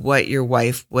of what your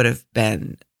wife would have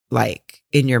been like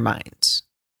in your mind.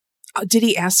 Oh, did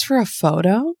he ask for a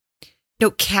photo? No,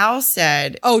 Cal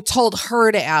said. Oh, told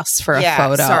her to ask for a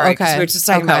photo. Sorry, okay. We were just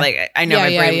talking about like, I know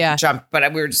my brain jumped,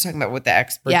 but we were just talking about what the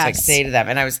experts like say to them.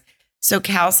 And so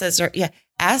Cal says,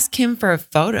 ask him for a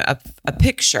photo, a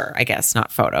picture, I guess,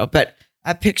 not photo, but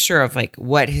a picture of like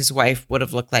what his wife would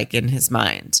have looked like in his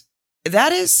mind.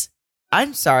 That is,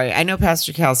 I'm sorry. I know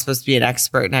Pastor Cal's supposed to be an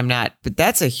expert and I'm not, but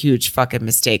that's a huge fucking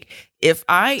mistake. If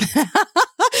I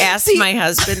asked my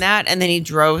husband that and then he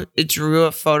drew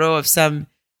a photo of some,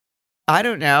 I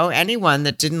don't know, anyone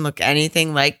that didn't look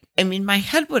anything like, I mean, my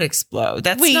head would explode.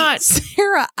 That's not.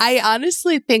 Sarah, I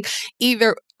honestly think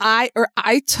either I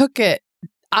took it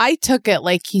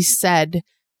like he said,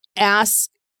 ask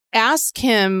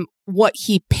him what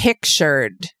he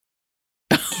pictured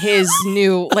his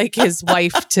new, like his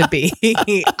wife to be.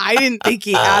 I didn't think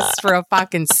he asked for a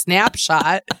fucking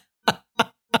snapshot.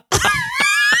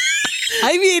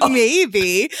 I mean,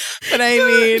 maybe, but I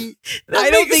mean,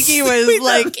 I don't think he was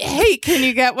like, hey, can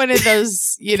you get one of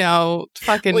those, you know,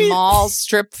 fucking mall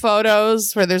strip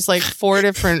photos where there's like 4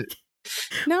 different.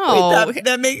 No. Wait,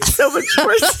 that makes so much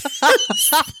more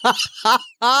sense.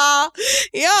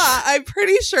 Yeah, I'm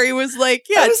pretty sure he was like,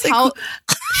 yeah, I was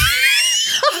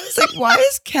like, why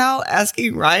is Cal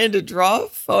asking Ryan to draw a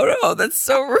photo? That's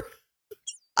so rude.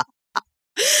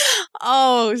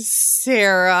 Oh,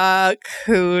 Sarah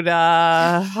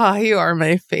Kuda. Oh, you are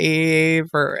my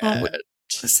favorite.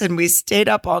 Listen, we stayed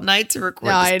up all night to record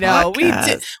this I know.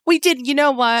 podcast. We did. You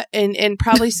know what? And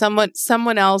probably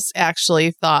someone else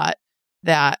actually thought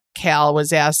that Cal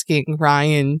was asking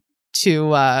Ryan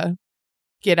to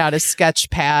get out a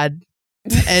sketch pad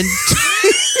and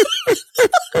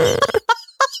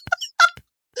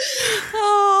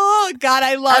oh God,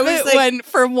 I love it like, when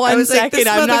for 1 second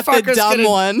I'm not the dumb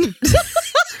one.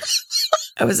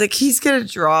 I was like, he's going to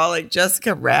draw like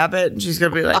Jessica Rabbit and she's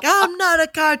going to be like, I'm not a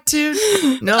cartoon.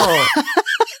 No.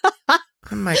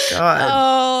 Oh my God.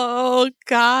 Oh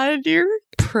God, you're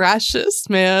precious,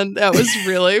 man. That was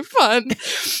really fun.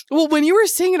 Well, when you were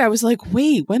saying it, I was like,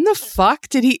 wait, when the fuck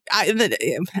did he?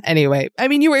 Anyway, I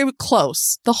mean, you were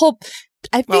close. The whole,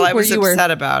 I think I was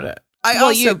upset about it.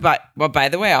 By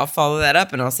the way, I'll follow that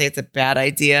up and I'll say it's a bad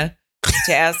idea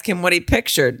to ask him what he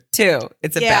pictured too.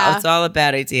 It's all a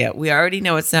bad idea. We already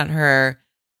know it's not her.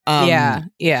 Yeah.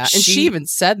 And she even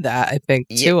said that, I think,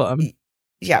 to him.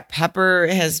 Yeah, Pepper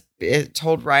has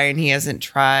told Ryan he hasn't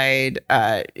tried.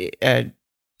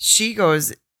 She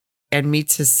goes and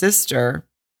meets his sister.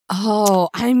 Oh,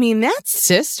 I mean, that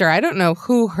sister, I don't know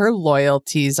who her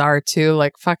loyalties are to,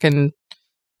 like fucking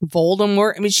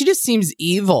Voldemort. I mean, she just seems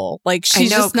evil. Like, she's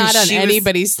just not on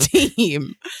anybody's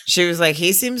team. She was like,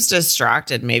 he seems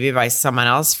distracted maybe by someone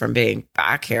else from being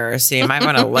back here. So you might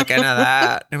want to look into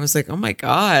that. And I was like, oh my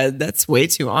God, that's way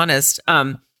too honest.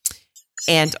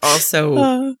 And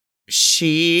also,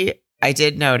 I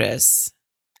did notice,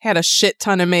 had a shit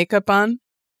ton of makeup on.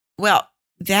 Well,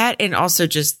 that and also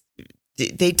just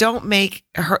they don't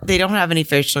have any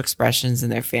facial expressions in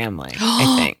their family,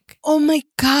 I think. Oh my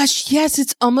gosh, yes,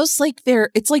 it's almost like they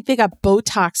got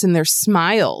Botox in their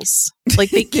smiles.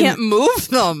 Like they can't move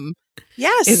them.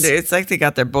 Yes. And it's like they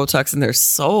got their Botox in their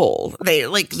soul. They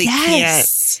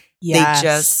yes.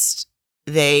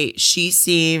 Can't. She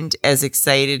seemed as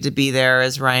excited to be there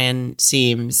as Ryan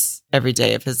seems every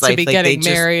day of his life. To be getting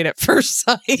married at first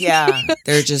sight. Yeah.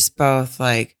 They're just both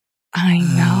like, I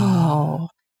know.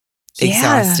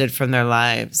 Exhausted from their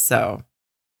lives. So.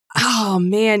 Oh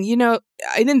man. I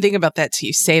didn't think about that till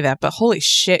you say that, but holy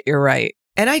shit, you're right.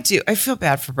 And I feel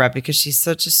bad for Brett because she's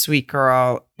such a sweet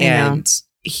girl. And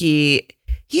he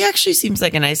actually seems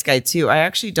like a nice guy too. I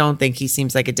actually don't think he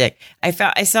seems like a dick. I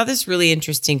saw this really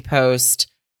interesting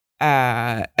post.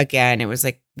 Again, it was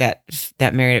like that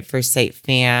Married at First Sight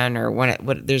fan or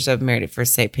there's a Married at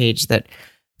First Sight page that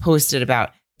posted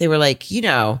about. They were like,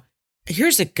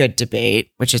 here's a good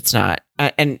debate, which it's not.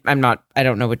 And I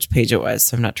don't know which page it was,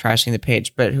 so I'm not trashing the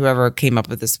page. But whoever came up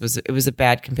with this it was a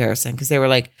bad comparison because they were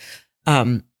like,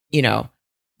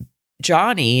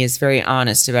 Johnny is very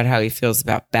honest about how he feels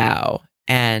about Bao.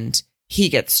 And he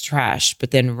gets trashed,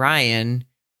 but then Ryan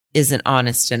isn't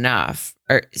honest enough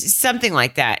or something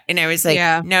like that. And I was like,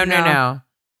 no.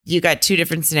 You got two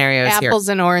different scenarios here. Apples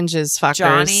and oranges,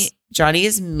 fuckers. Johnny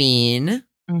is mean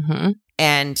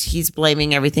and he's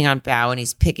blaming everything on Bao and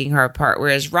he's picking her apart.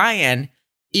 Whereas Ryan,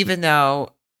 even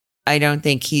though I don't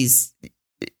think he's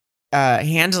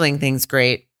handling things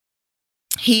great,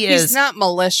 he's not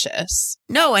malicious.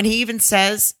 No, and he even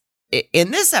says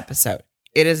in this episode,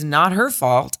 it is not her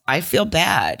fault. I feel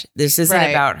bad. This isn't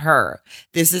about her.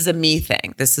 This is a me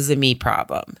thing. This is a me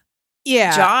problem.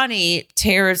 Yeah. Johnny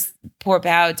tears poor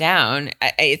Bao down.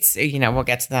 It's, we'll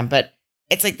get to them, but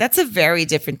it's like, that's a very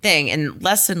different thing. And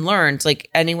lesson learned, like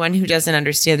anyone who doesn't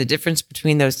understand the difference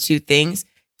between those two things,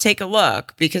 take a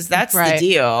look because that's the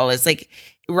deal. It's like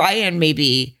Ryan may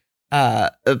be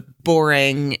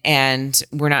boring and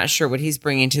we're not sure what he's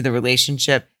bringing to the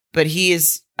relationship, but he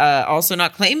is also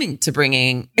not claiming to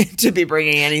be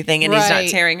bringing anything, and he's not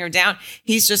tearing her down.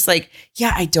 He's just like,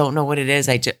 yeah, I don't know what it is.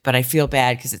 but I feel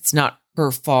bad because it's not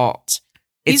her fault.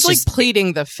 He's like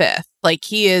pleading the fifth. Like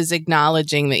he is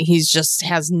acknowledging that he's just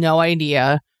has no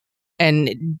idea and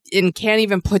can't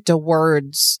even put to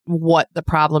words what the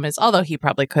problem is. Although he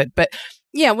probably could. But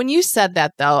yeah, when you said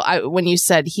that though, when you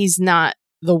said he's not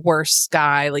the worst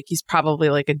guy, like he's probably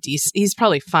like he's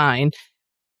probably fine.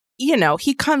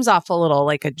 He comes off a little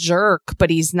like a jerk, but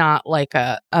he's not like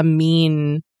a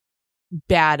mean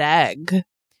bad egg,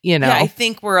 Yeah, I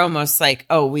think we're almost like,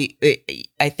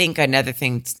 I think another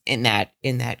thing in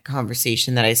that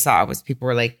conversation that I saw was people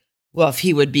were like, well, if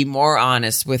he would be more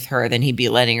honest with her, then he'd be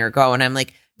letting her go. And I'm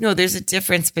like, no, there's a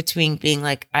difference between being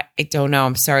like, I don't know,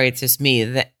 I'm sorry, it's just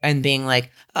me, and being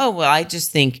like, oh, well, I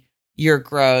just think you're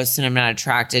gross and I'm not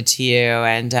attracted to you.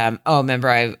 And,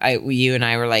 remember you and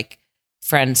I were like,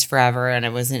 friends forever and I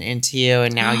wasn't into you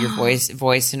and now your voice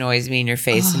annoys me and your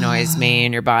face annoys me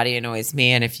and your body annoys me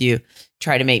and if you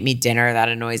try to make me dinner that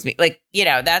annoys me, like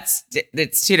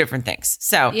it's two different things.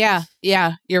 So yeah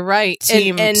you're right.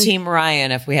 Team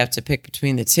Ryan if we have to pick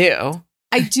between the two.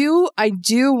 I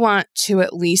do want to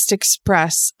at least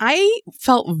express I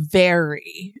felt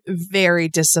very, very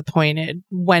disappointed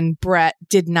when Brett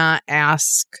did not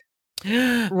ask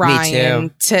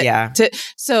Ryan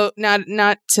so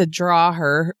not to draw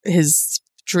her his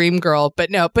dream girl,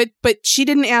 but she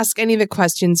didn't ask any of the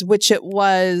questions, which it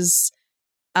was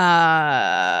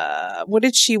what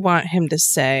did she want him to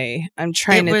say? I'm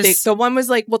trying to think. The one was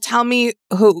like, well, tell me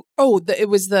who. Oh, it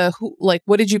was the who. Like,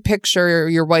 what did you picture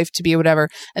your wife to be, or whatever?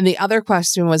 And the other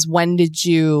question was, when did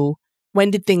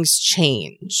things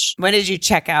change? When did you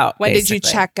check out? When did you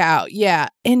check out? Yeah.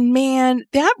 And man,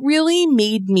 that really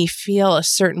made me feel a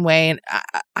certain way. And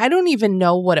I don't even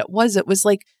know what it was. It was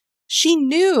like, she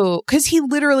knew, because he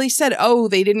literally said, oh,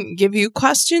 they didn't give you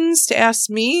questions to ask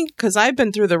me because I've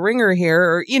been through the ringer here,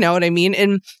 or you know what I mean?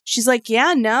 And she's like,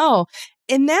 yeah, no.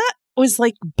 And that was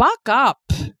like, buck up,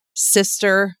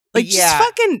 sister. Like,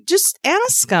 just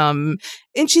ask him.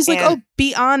 And she's like, oh,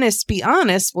 be honest, be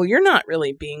honest. Well, you're not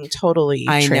really being totally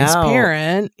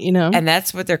transparent, you know? And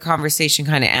that's what their conversation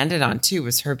kind of ended on, too,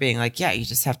 was her being like, yeah, you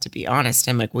just have to be honest.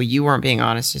 I'm like, well, you weren't being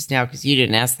honest just now because you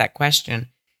didn't ask that question.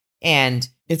 And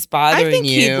it's bothering you. I think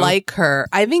he'd like her.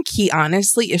 I think he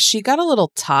honestly, if she got a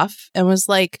little tough and was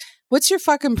like, what's your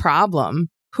fucking problem?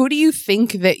 Who do you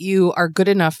think that you are good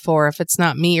enough for if it's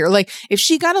not me? Or like, if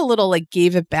she got a little, like,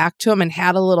 gave it back to him and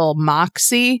had a little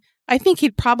moxie, I think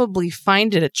he'd probably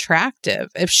find it attractive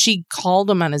if she called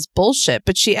him on his bullshit.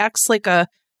 But she acts like a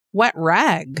wet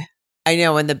rag. I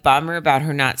know. And the bummer about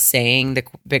her not saying the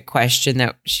big question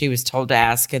that she was told to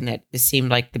ask, and that it seemed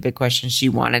like the big question she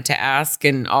wanted to ask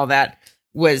and all that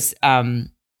was,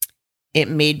 it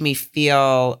made me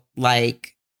feel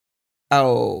like,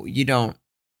 oh, you don't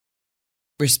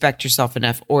respect yourself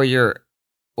enough, or you're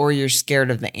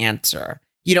scared of the answer.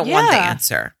 You don't want the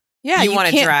answer. Yeah,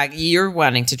 you're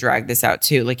wanting to drag this out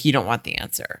too. Like, you don't want the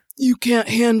answer. You can't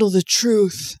handle the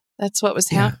truth. That's what was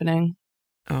happening.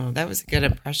 Oh, that was a good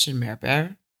impression, Mare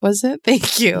Bear. Was it?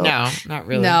 Thank you. No, not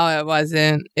really. No, it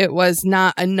wasn't. It was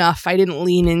not enough. I didn't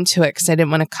lean into it because I didn't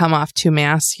want to come off too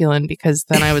masculine, because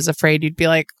then I was afraid you'd be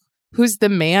like, who's the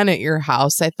man at your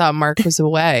house? I thought Mark was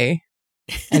away.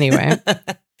 Anyway.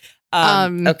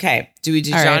 Okay. Do we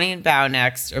do Johnny and Bao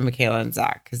next, or Michaela and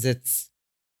Zach? Because it's.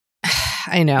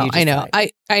 I know.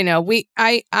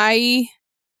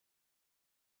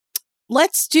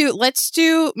 Let's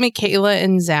do Michaela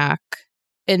and Zach.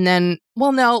 And then,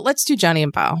 well, no, let's do Johnny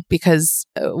and Bao, because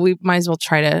we might as well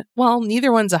try to. Well,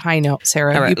 neither one's a high note,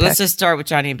 Sarah. All right, let's just start with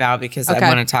Johnny and Bao, because I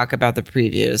want to talk about the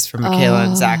previews for Michaela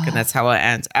and Zach, and that's how it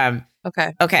ends.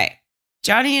 Okay.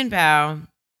 Johnny and Bao.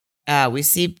 We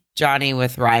see Johnny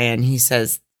with Ryan. He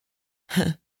says,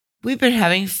 we've been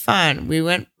having fun. We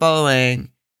went bowling,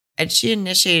 and she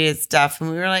initiated stuff, and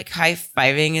we were like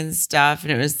high-fiving and stuff,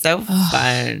 and it was so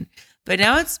fun. But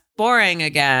now it's boring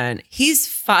again. He's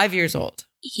 5 years old.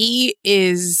 He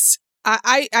is.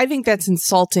 I think that's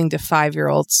insulting to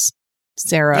 5-year-olds,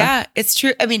 Sarah. Yeah, it's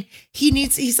true. I mean,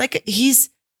 he's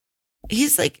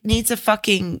needs a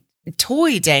fucking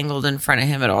toy dangled in front of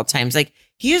him at all times. Like,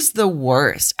 he is the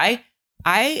worst. I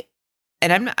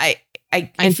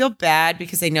feel bad,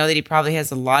 because I know that he probably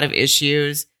has a lot of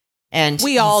issues, and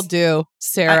we all do,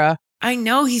 Sarah. I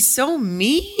know, he's so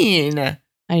mean.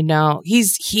 I know.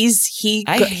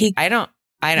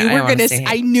 I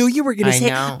knew you were gonna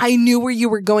say. I knew where you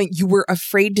were going. You were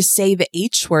afraid to say the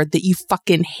H word, that you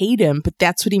fucking hate him, but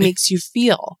that's what he makes you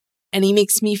feel. And he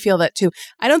makes me feel that too.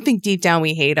 I don't think deep down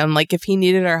we hate him. Like, if he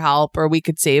needed our help, or we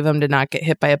could save him to not get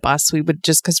hit by a bus, we would,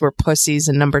 just because we're pussies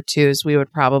and number twos, we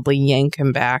would probably yank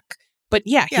him back. But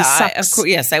he sucks. Of course,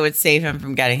 yes, I would save him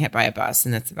from getting hit by a bus,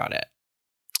 and that's about it.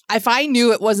 If I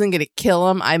knew it wasn't going to kill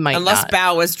him, I might Unless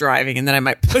Bao was driving, and then I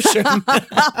might push him.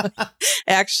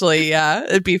 Actually, yeah,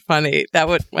 it'd be funny. That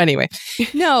would, anyway.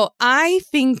 No, I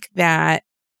think that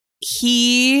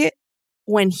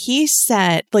when he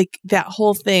said, like, that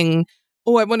whole thing,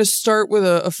 oh, I want to start with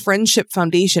a friendship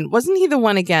foundation. Wasn't he the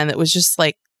one again that was just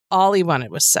like, all he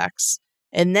wanted was sex?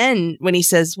 And then when he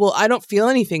says, well, I don't feel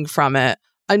anything from it,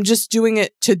 I'm just doing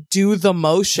it to do the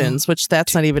motions, which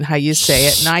that's not even how you say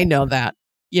it. And I know that.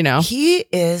 You know, he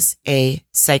is a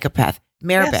psychopath.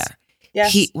 Mare Bear.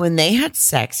 Yes. When they had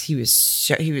sex, he was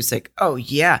like, oh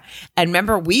yeah. And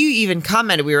remember, we even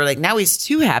commented, we were like, now he's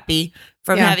too happy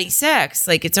from having sex.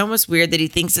 Like, it's almost weird that he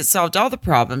thinks it solved all the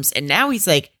problems. And now he's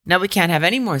like, no, we can't have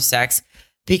any more sex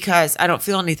because I don't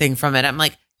feel anything from it. I'm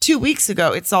like, 2 weeks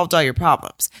ago, it solved all your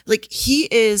problems. Like, he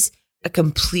is a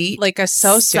complete, like, a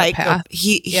sociopath.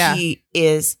 He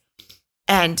is.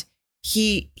 And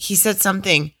he said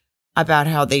something about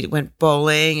how they went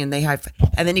bowling and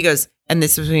and then he goes, and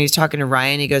this was when he was talking to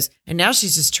Ryan, he goes, and now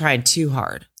she's just trying too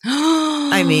hard.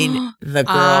 I mean, the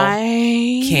girl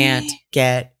can't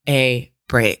get a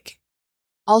break.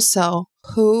 Also,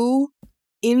 who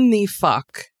in the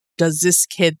fuck does this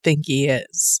kid think he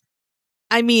is?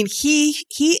 I mean,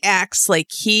 he acts like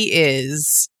he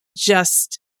is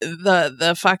just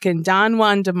the fucking Don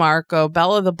Juan DeMarco,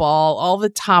 Bella the Ball, all the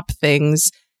top things.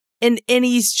 And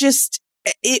he's just,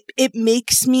 it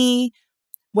makes me,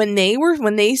 when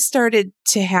they started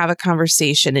to have a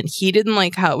conversation and he didn't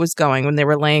like how it was going when they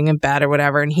were laying in bed or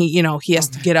whatever, and he has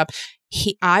to get up.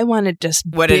 I wanted to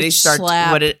what did he start?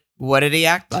 Slap. What did he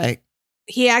act like?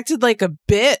 He acted like a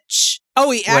bitch.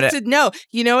 Oh, he acted, no.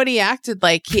 You know what he acted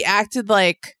like? He acted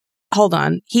like, hold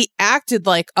on. He acted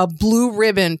like a blue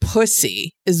ribbon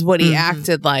pussy is what he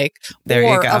acted like. There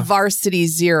or you go. A varsity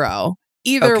zero.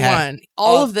 Either one.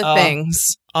 All of the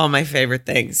things. All my favorite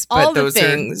things. All but those the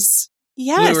things.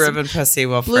 Yes. Blue ribbon pussy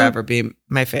will forever be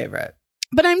my favorite.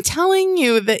 But I'm telling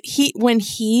you that when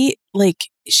he like,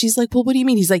 she's like, well, what do you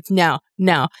mean? He's like, no.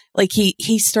 Like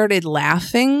he started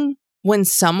laughing when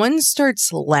someone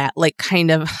starts like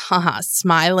kind of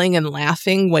smiling and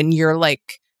laughing when you're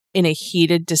like in a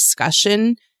heated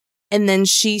discussion. And then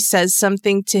she says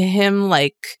something to him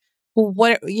like, well,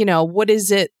 what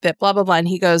is it that blah, blah, blah. And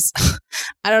he goes,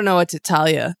 I don't know what to tell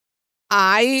you.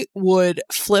 I would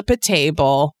flip a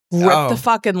table, rip the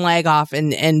fucking leg off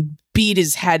and beat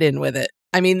his head in with it.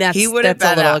 I mean, that's a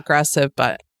little aggressive,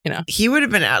 but he would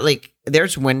have been out, like,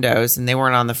 there's windows and they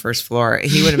weren't on the first floor.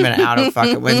 He would have been out of a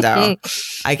fucking window.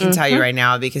 I can tell you right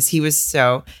now, because he was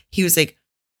like,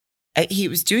 he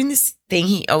was doing this thing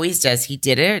he always does. He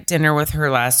did it at dinner with her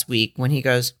last week when he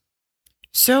goes,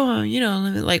 so, let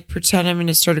me like pretend I'm going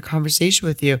to start a conversation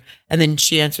with you. And then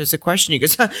she answers a question. He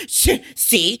goes, see,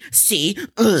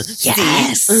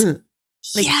 yes.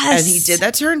 Like, yes. And he did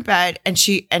that to her in bed. And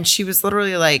she was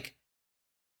literally like,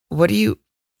 what are you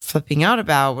flipping out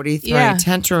about? What are you throwing a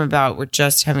tantrum about? We're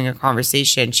just having a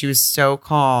conversation. She was so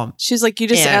calm. She's like, you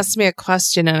just asked me a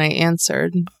question and I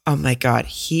answered. Oh my God.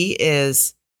 He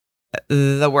is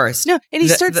the worst. No, and he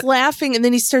starts laughing and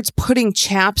then he starts putting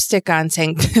chapstick on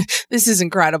saying, this is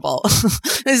incredible.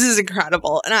 This is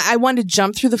incredible. And I wanted to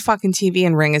jump through the fucking TV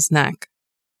and wring his neck.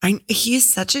 He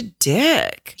is such a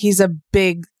dick. He is a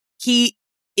big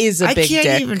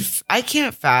dick. I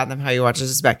can't fathom how he watches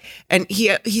this back. And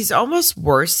he's almost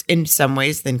worse in some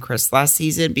ways than Chris last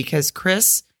season, because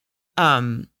Chris,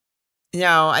 no,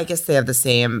 I guess they have the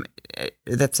same.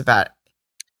 That's about.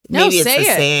 Maybe it's the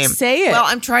same. Say it. Well,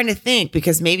 I'm trying to think,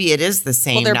 because maybe it is the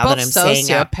same. Well, they're now both that I'm saying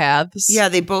sociopaths. Yeah,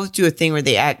 they both do a thing where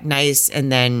they act nice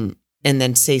and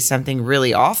then say something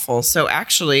really awful. So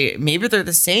actually, maybe they're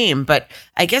the same. But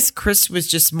I guess Chris was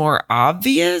just more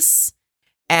obvious,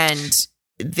 and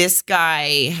this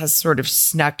guy has sort of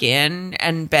snuck in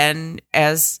and been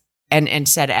as and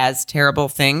said as terrible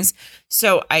things.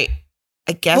 So I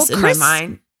guess in my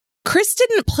mind, Chris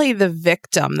didn't play the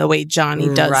victim the way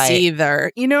Johnny does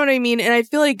either. You know what I mean? And I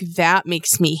feel like that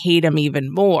makes me hate him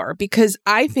even more, because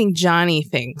I think Johnny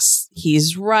thinks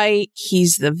he's right.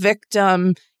 He's the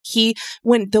victim.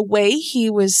 The way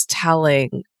he was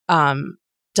telling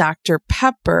Dr.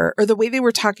 Pepper, or the way they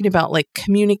were talking about like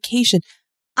communication,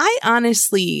 I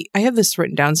have this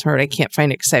written down somewhere, but I can't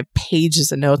find it because I have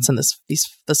pages of notes on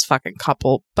this fucking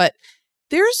couple. But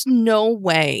there's no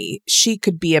way she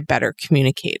could be a better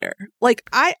communicator. Like,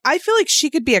 I feel like she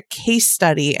could be a case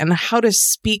study on how to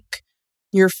speak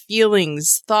your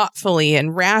feelings thoughtfully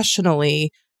and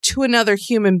rationally to another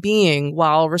human being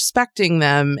while respecting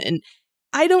them. And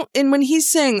when he's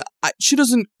saying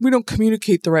we don't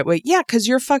communicate the right way. Yeah, because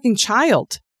you're a fucking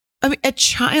child. I mean, a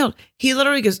child. He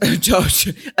literally goes, oh, Josh,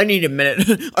 I need a minute.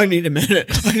 I need a minute.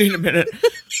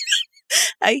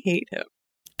 I hate him.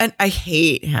 And I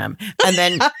hate him. And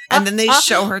then they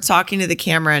show her talking to the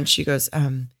camera and she goes, yeah,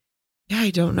 I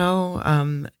don't know.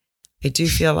 I do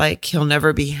feel like he'll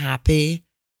never be happy.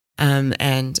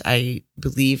 And I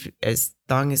believe as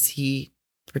long as he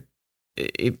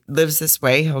lives this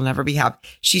way, he'll never be happy.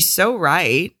 She's so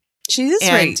right. She is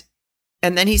right.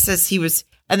 And then he says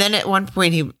and then at one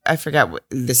point I forgot what,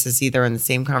 this is either in the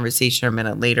same conversation or a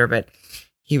minute later, but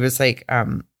he was like, I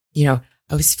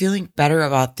was feeling better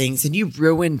about things and you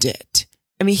ruined it.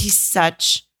 I mean, he's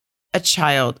such a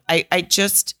child. I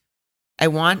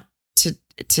want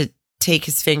to take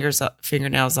his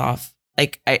fingernails off.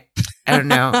 Like, I don't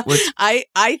know.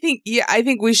 I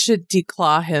think we should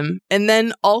declaw him. And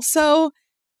then also,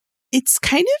 it's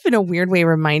kind of in a weird way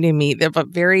reminding me of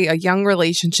a young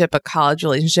relationship, a college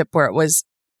relationship where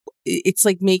it's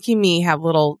like making me have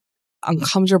little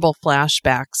uncomfortable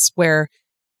flashbacks where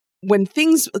when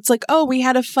it's like, oh, we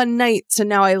had a fun night, so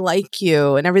now I like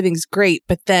you and everything's great.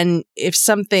 But then if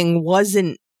something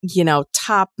wasn't,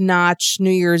 top notch New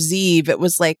Year's Eve, it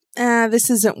was like, this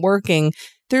isn't working.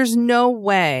 There's no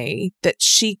way that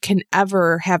she can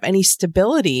ever have any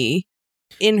stability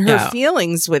in her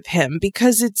feelings with him,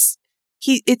 because it's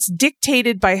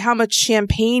dictated by how much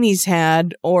champagne he's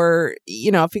had, or,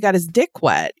 if he got his dick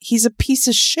wet. He's a piece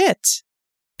of shit.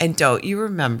 And don't you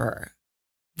remember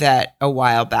that a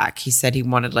while back he said he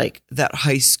wanted like that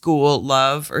high school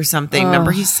love or something?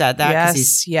 Remember he said that?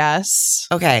 Yes.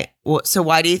 Okay. Well, so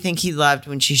why do you think he loved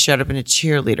when she showed up in a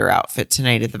cheerleader outfit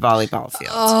tonight at the volleyball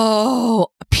field? Oh,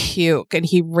 puke. And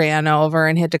he ran over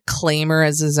and had to claim her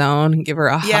as his own and give her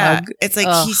a hug. It's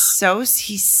like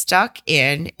he's stuck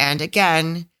in. And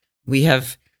again, we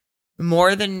have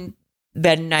more than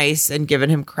been nice and given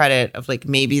him credit of like,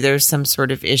 maybe there's some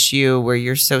sort of issue where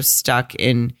you're so stuck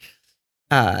in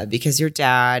because your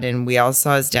dad, and we all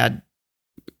saw his dad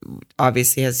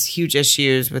obviously has huge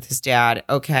issues with his dad.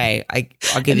 Okay,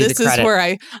 I'll give you the credit. This is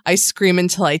where I scream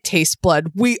until I taste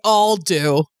blood. We all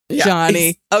do,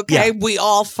 Johnny. Okay, we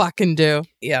all fucking do.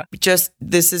 Yeah. Just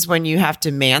this is when you have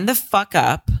to man the fuck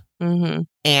up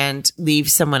and leave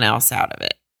someone else out of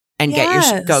it and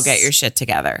go get your shit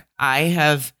together.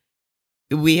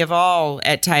 We have all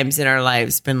at times in our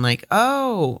lives been like,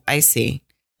 oh, I see.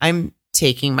 I'm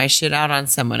taking my shit out on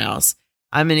someone else.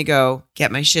 I'm going to go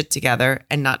get my shit together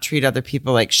and not treat other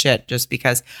people like shit just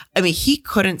because. I mean, he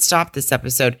couldn't stop this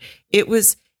episode. He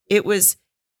was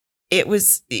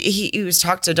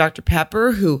talking to Dr.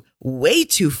 Pepper, who way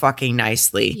too fucking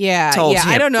nicely told him.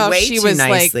 I don't know if she was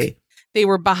nicely. Like, they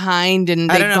were behind and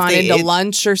they'd gone into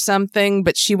lunch or something,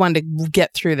 but she wanted to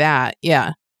get through that.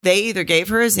 Yeah. They either gave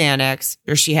her a Xanax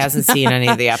or she hasn't seen any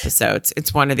of the episodes.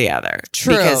 It's one or the other.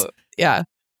 True. Because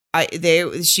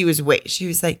she was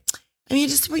like, I mean, I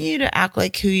just want you to act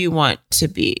like who you want to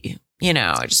be. You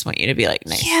know, I just want you to be like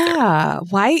nice. Yeah.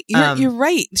 Why? You're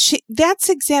right. That's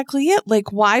exactly it.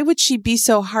 Like, why would she be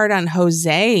so hard on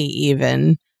Jose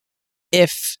even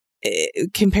if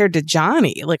compared to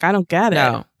Johnny? Like, I don't get it.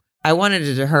 No, I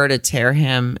wanted her to tear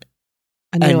him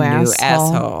a new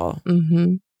asshole.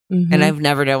 And I've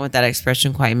never known what that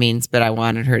expression quite means, but I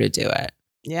wanted her to do it.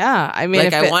 Yeah, I mean,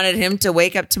 like I wanted him to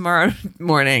wake up tomorrow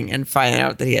morning and find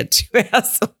out that he had two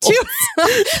assholes.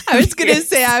 I was going to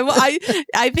say,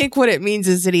 I think what it means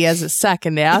is that he has a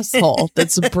second asshole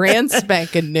that's brand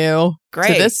spanking new to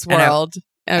this world.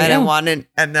 And I wanted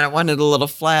a little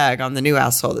flag on the new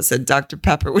asshole that said Dr.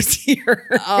 Pepper was here.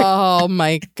 Oh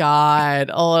my God,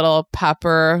 a little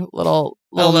pepper, little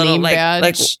name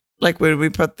badge. Like when we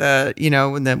put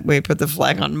we put the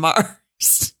flag on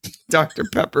Mars, Dr.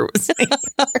 Pepper was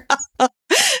there.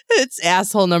 It's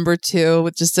asshole number 2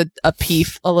 with just a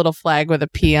little flag with a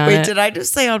P on it. Wait, did I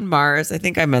just say on Mars? I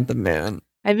think I meant the moon.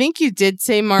 I think you did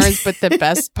say Mars, but the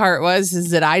best part is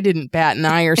that I didn't bat an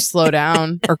eye or slow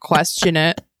down or question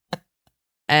it.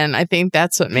 And I think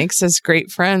that's what makes us great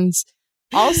friends.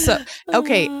 Also,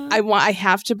 okay, I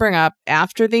have to bring up,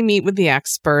 after they meet with the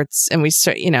experts and we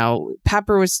start,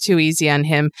 Pepper was too easy on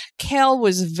him. Kale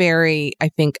was very, I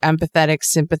think, empathetic,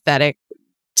 sympathetic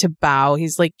to Bao.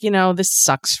 He's like, this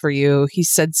sucks for you. He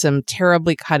said some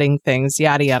terribly cutting things,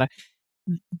 yada, yada.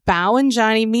 Bao and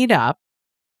Johnny meet up.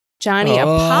 Johnny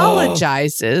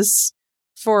apologizes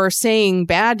for saying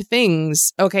bad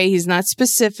things. Okay, he's not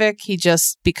specific. He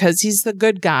just, because he's the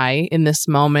good guy in this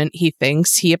moment, he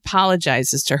thinks he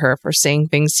apologizes to her for saying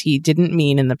things he didn't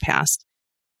mean in the past.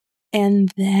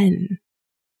 And then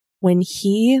when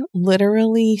he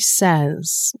literally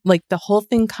says, like, the whole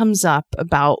thing comes up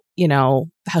about,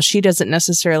 how she doesn't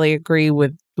necessarily agree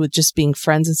with just being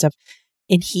friends and stuff.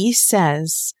 And he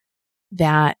says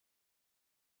that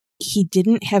he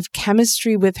didn't have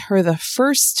chemistry with her the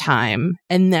first time,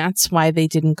 and that's why they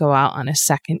didn't go out on a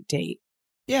second date.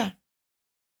 Yeah.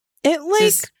 It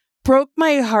broke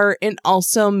my heart and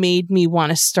also made me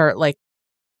want to start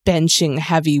benching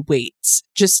heavy weights.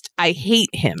 Just, I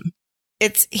hate him.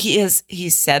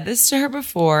 He's said this to her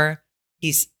before.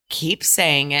 He's keeps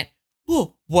saying it.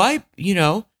 Well, why,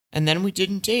 and then we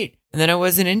didn't date. And then I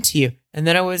wasn't into you. And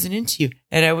then I wasn't into you.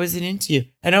 And I wasn't into you.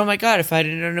 And oh my God, if I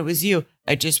didn't know it was you,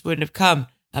 I just wouldn't have come.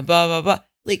 And blah, blah, blah.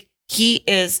 Like, he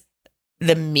is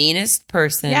the meanest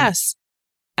person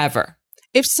ever.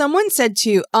 If someone said to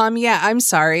you, I'm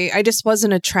sorry, I just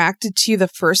wasn't attracted to you the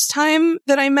first time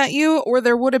that I met you, or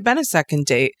there would have been a second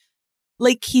date.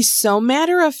 Like, he's so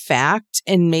matter of fact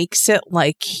and makes it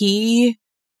like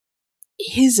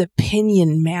his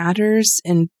opinion matters.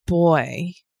 And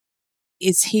boy,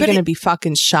 is he going to be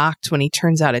fucking shocked when he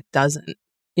turns out it doesn't,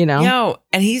 No,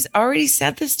 and he's already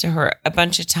said this to her a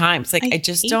bunch of times. Like, I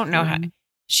just don't know how.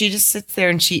 She just sits there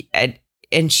and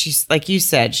she's, like you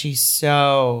said, she's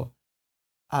so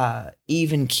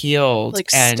even keeled.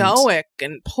 Like, stoic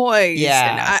and poised.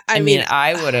 Yeah. And I mean,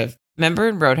 I would have. Remember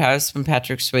in Roadhouse when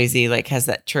Patrick Swayze has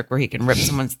that trick where he can rip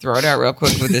someone's throat out real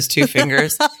quick with his 2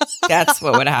 fingers? That's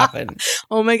what would happen.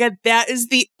 Oh my God. That is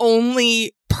the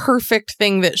only perfect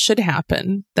thing that should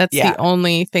happen. That's the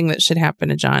only thing that should happen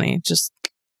to Johnny. Just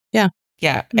Yeah.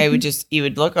 Yeah. I would you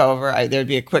would look over, there'd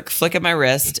be a quick flick of my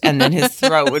wrist, and then his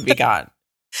throat would be gone.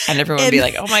 And everyone would be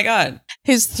like, oh my God.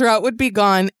 His throat would be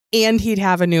gone and he'd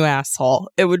have a new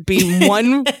asshole. It would be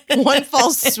one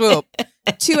false swoop.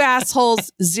 2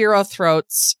 assholes, 0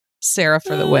 throats. Sarah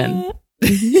for the win.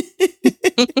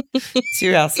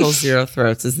 2 assholes, 0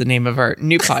 throats is the name of our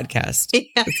new podcast.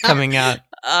 Yeah. It's coming out.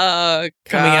 Oh,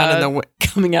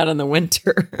 coming out in the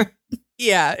winter.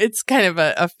 Yeah, it's kind of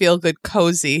a feel good,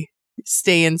 cozy,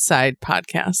 stay inside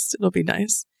podcast. It'll be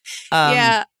nice.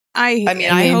 Yeah,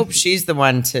 I hope she's the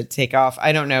one to take off.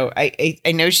 I don't know. I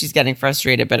know she's getting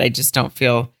frustrated, but I just don't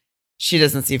feel she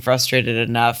doesn't seem frustrated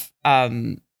enough.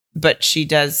 But she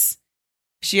does.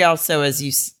 She also, as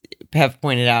you have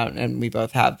pointed out, and we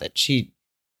both have, that she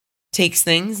takes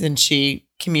things and she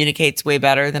communicates way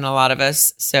better than a lot of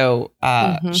us. So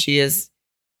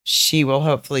she will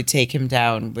hopefully take him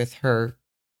down with her.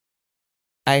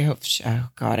 I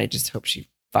just hope she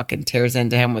fucking tears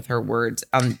into him with her words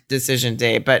on decision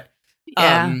day. But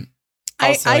I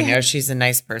know she's a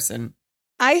nice person.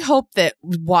 I hope that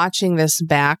watching this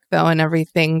back, though, and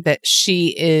everything, that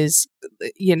she is,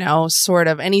 sort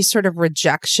of any sort of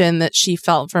rejection that she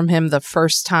felt from him the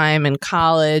first time in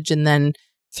college and then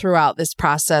throughout this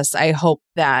process, I hope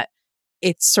that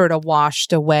it's sort of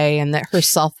washed away and that her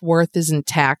self-worth is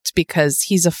intact because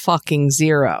he's a fucking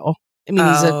 0. I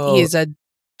mean, he's a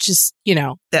just,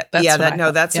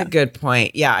 that's a good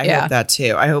point. Yeah, I hope that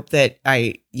too. I hope that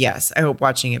I hope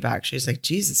watching it back, she's like,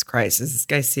 Jesus Christ, is this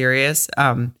guy serious?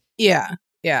 Yeah.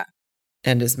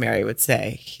 And as Mary would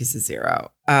say, he's a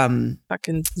 0.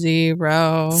 Fucking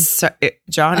 0. So,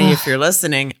 Johnny, if you're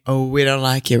listening, we don't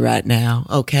like you right now.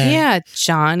 Okay. Yeah,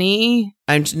 Johnny.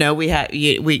 And no, we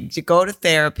go to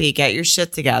therapy, get your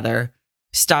shit together,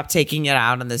 stop taking it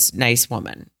out on this nice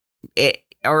woman.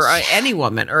 Or any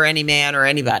woman or any man or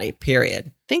anybody,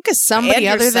 period. Think of somebody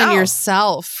other than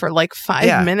yourself for like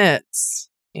 5 minutes.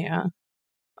 Yeah.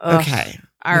 Ugh. Okay.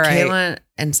 All right. Michaela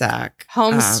and Zach.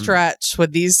 Home stretch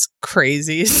with these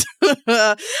crazies.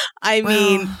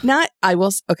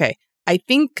 I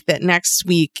think that next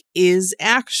week is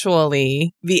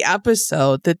actually the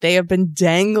episode that they have been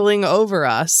dangling over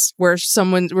us where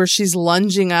she's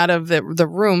lunging out of the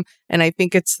room. And I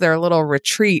think it's their little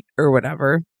retreat or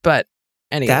whatever. But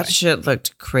anyway. That shit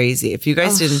looked crazy. If you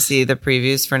guys didn't see the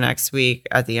previews for next week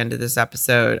at the end of this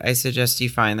episode, I suggest you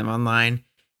find them online.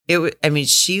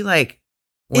 She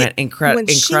went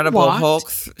Incredible Hulk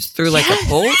through like a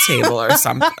pool table or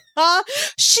something.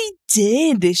 She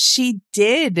did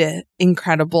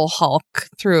Incredible Hulk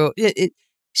through it.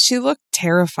 She looked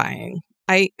terrifying.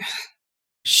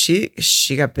 She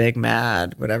got big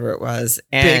mad, whatever it was,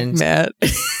 and big mad.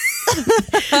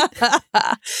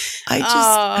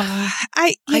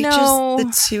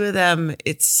 The two of them,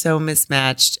 it's so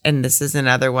mismatched. And this is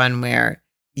another one where,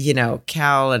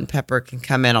 Cal and Pepper can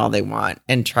come in all they want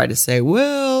and try to say,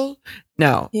 well,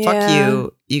 no, fuck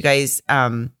you. You guys,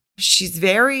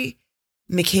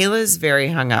 Michaela's very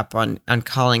hung up on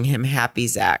calling him Happy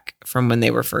Zach from when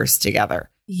they were first together.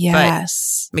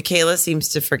 Yes. But Michaela seems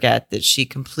to forget that she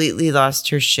completely lost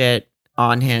her shit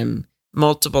on him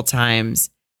multiple times.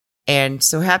 And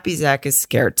so Happy Zach is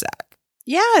scared Zach.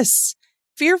 Yes.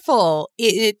 Fearful.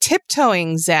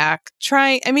 Tiptoeing Zach.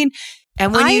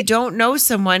 And when you don't know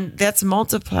someone, that's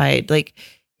multiplied. Like,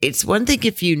 it's one thing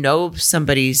if you know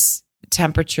somebody's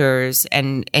temperatures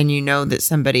and you know that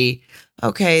somebody,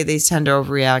 okay, they tend to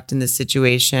overreact in this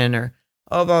situation or,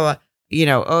 blah, blah,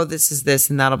 this is this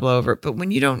and that'll blow over. But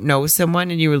when you don't know someone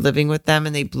and you were living with them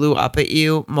and they blew up at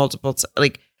you multiple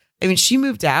times, she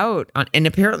moved out and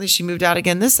apparently she moved out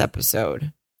again this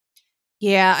episode.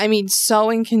 Yeah,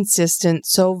 so inconsistent,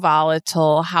 so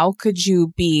volatile. How could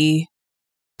you be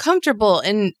comfortable?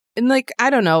 And I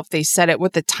don't know if they said it,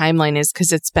 what the timeline is,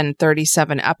 because it's been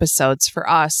 37 episodes for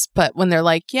us. But when they're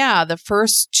like, yeah, the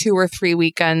first 2 or 3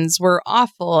 weekends were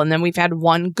awful. And then we've had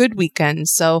one good weekend.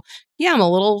 So yeah, I'm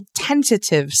a little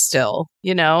tentative still,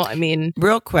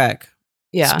 Real quick.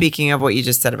 Yeah. Speaking of what you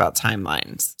just said about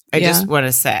timelines, I just want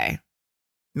to say,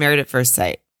 Married at First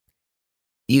Sight.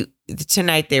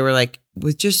 Tonight they were like,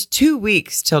 with just 2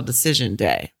 weeks till decision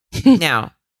day.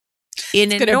 Now,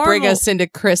 it's going to bring us into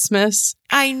Christmas.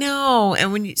 I know,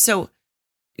 and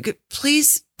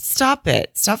please stop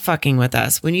it. Stop fucking with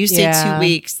us. When you say 2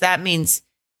 weeks, that means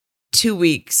 2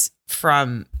 weeks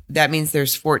from. That means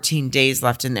there's 14 days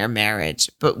left in their marriage.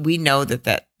 But we know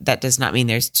that does not mean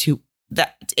there's 2.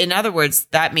 That, in other words,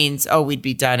 that means, we'd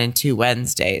be done in 2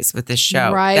 Wednesdays with this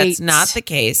show. Right. That's not the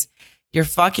case. You're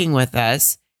fucking with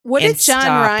us. What And did John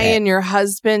stop Ryan, it. your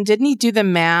husband, didn't he do the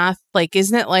math? Like,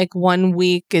 isn't it like 1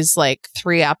 week is like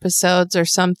 3 episodes or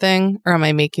something? Or am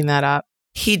I making that up?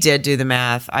 He did do the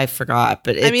math. I forgot,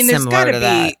 but it's I mean, there's similar got to to be.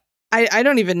 that. I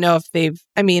don't even know if they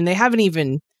haven't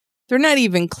even. They're not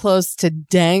even close to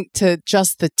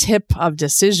just the tip of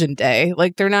decision day.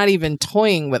 Like, they're not even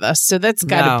toying with us. So that's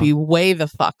got to No. be way the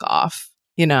fuck off.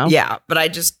 You know? Yeah,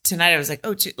 but tonight I was like,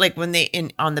 like when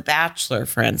on The Bachelor,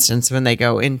 for instance, when they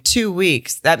go in 2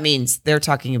 weeks, that means they're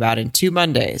talking about in 2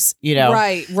 Mondays, you know?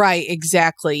 Right,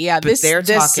 exactly. Yeah, But they're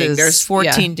talking, is, there's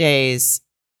 14 days,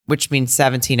 which means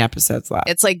 17 episodes left.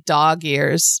 It's like dog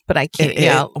years, but I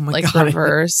can't, Oh my like God.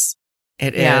 reverse.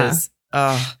 It Yeah. is.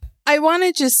 Oh, I want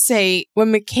to just say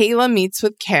when Michaela meets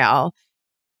with Cal,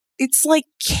 it's like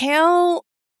Cal,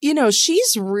 you know,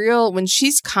 she's real when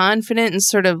she's confident and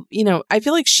sort of, you know, I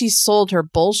feel like she sold her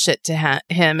bullshit to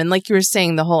him. And like you were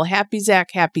saying, the whole happy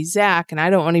Zach, and I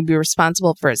don't want to be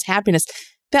responsible for his happiness.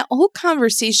 That whole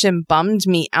conversation bummed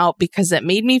me out because it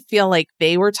made me feel like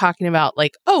they were talking about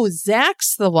like, oh,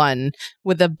 Zach's the one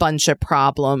with a bunch of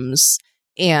problems.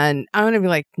 And I want to be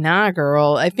like, nah,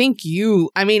 girl, I think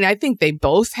they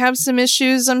both have some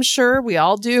issues. I'm sure we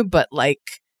all do. But like,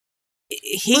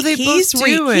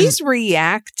 he's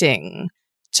reacting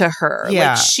to her. Yeah.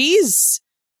 Like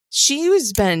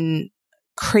she's been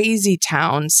crazy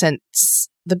town since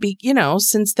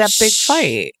since that big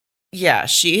fight. yeah.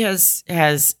 She has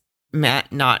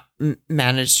not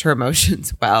managed her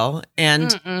emotions well.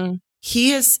 And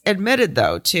he has admitted,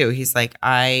 though, too. He's like,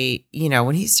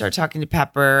 when he started talking to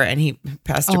Pepper and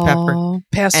Pastor Pepper,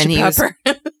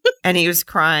 and he was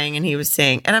crying and he was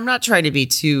saying, and I'm not trying to be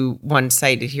too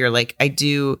one-sided here. Like I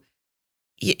do,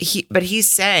 but he's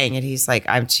saying it. He's like,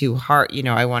 I'm too hard. You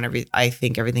know, I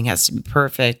think everything has to be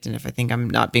perfect. And if I think I'm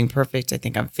not being perfect, I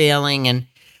think I'm failing.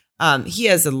 And he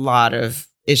has a lot of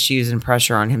issues and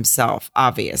pressure on himself,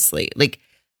 obviously. Like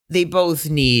they both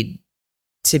need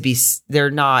to be, they're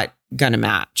not going to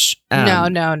match. No.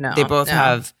 They both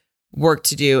have work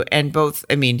to do. And both,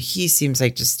 I mean, he seems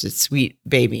like just a sweet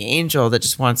baby angel that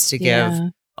just wants to give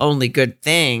only good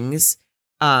things.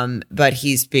 But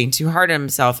he's being too hard on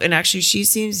himself. And actually, she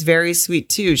seems very sweet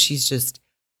too. She's just,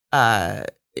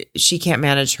 she can't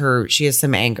manage she has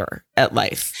some anger at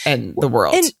life and the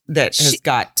world that has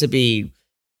got to be,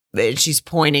 she's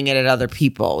pointing it at other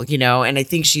people, you know? And I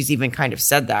think she's even kind of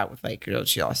said that with like, you know,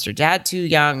 she lost her dad too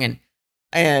young.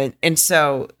 And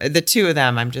so the two of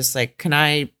them, I'm just like,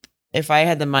 if I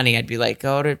had the money, I'd be like,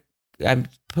 I'd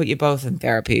put you both in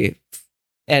therapy.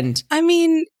 And I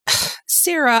mean,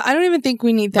 Sarah, I don't even think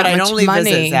we need that much money. But I'd only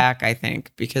visit Zach, I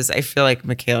think, because I feel like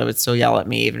Michaela would still yell at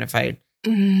me even if I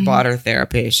bought her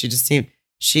therapy. She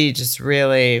just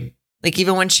really, like,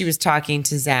 even when she was talking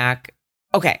to Zach,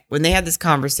 okay, when they had this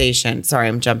conversation, sorry,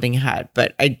 I'm jumping ahead,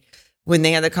 but when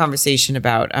they had the conversation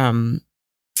about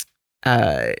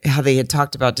how they had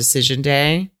talked about decision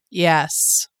day.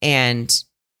 Yes. And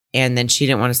then she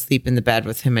didn't want to sleep in the bed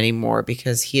with him anymore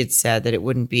because he had said that it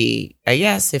wouldn't be a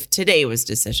yes if today was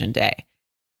decision day.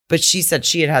 But she said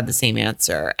she had the same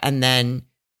answer. And then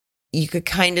you could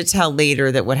kind of tell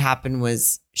later that what happened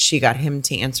was she got him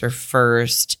to answer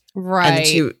first.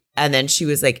 Right. And then she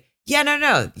was like, yeah,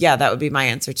 no. Yeah, that would be my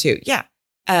answer too. Yeah.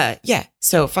 Yeah.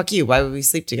 So fuck you. Why would we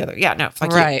sleep together? Yeah, no,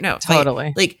 fuck you. No,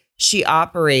 totally. Like she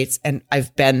operates, and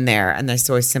I've been there, and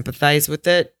so I sympathize with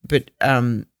it. But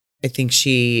I think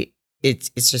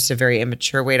it's just a very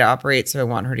immature way to operate. So I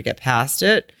want her to get past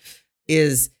it.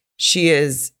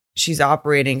 She's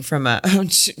operating from a,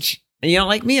 you don't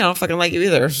like me, I don't fucking like you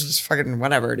either. It's just fucking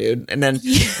whatever, dude. And then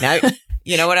now,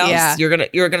 you know what else? Yeah.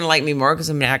 You're gonna like me more because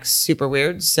I'm gonna act super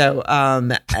weird. So how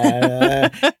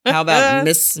about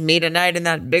miss me tonight in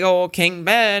that big old king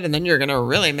bed, and then you're gonna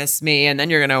really miss me, and then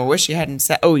you're gonna wish you hadn't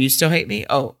said, oh, you still hate me?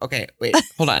 Oh, okay, wait,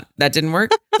 hold on, that didn't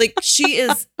work. Like she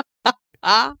is.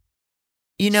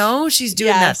 You know, she's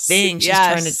doing that thing.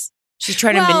 She's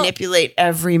trying to manipulate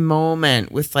every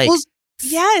moment with like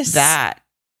that.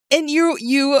 And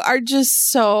you are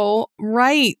just so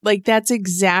right. Like that's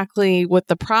exactly what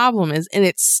the problem is. And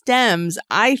it stems,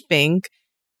 I think,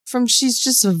 from she's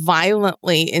just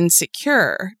violently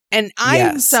insecure. And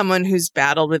I'm someone who's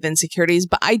battled with insecurities,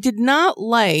 but I did not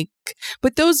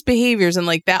but those behaviors and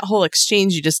like that whole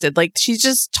exchange you just did, like she's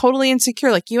just totally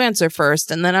insecure. Like you answer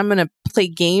first and then I'm going to play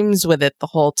games with it the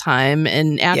whole time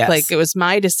and act like it was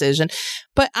my decision.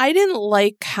 But I didn't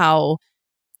like how,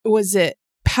 was it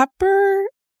Pepper?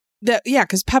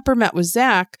 Because Pepper met with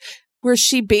Zach, where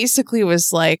she basically was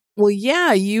like, well,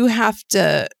 yeah, you have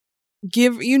to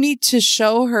you need to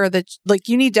show her that, like,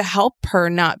 you need to help her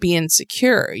not be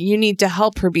insecure. You need to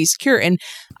help her be secure. And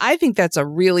I think that's a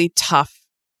really tough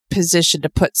position to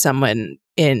put someone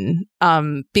in,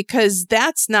 because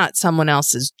that's not someone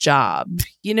else's job.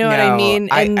 You know what I mean?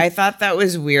 And I thought that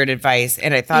was weird advice,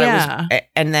 and I thought it was.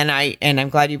 And then I'm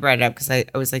glad you brought it up, because I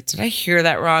was like, did I hear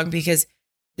that wrong? Because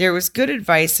there was good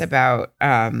advice about,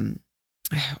 oh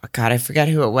God, I forgot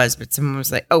who it was, but someone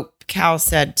was like, Cal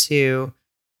said to,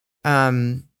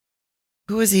 who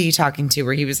was he talking to?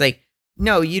 Where he was like,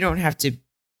 no, you don't have to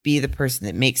be the person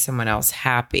that makes someone else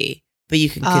happy, but you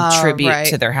can contribute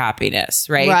to their happiness,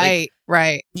 right?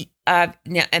 Right.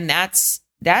 And that's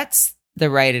the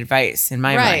right advice in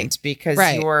my mind, because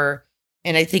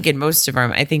and I think in most of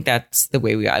our, I think that's the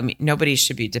way we are. I mean, nobody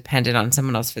should be dependent on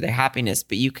someone else for their happiness,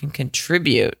 but you can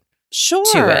contribute to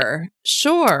it.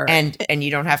 And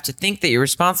you don't have to think that you're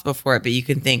responsible for it, but you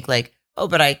can think like,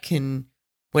 but I can,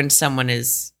 when someone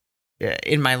is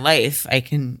in my life, I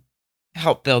can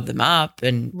help build them up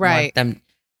and want them,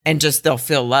 and just they'll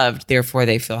feel loved, therefore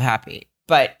they feel happy.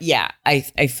 But yeah, I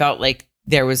felt like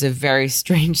there was a very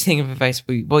strange thing of advice.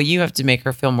 Well, you have to make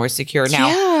her feel more secure.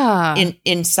 Now,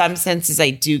 in some senses, I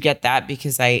do get that,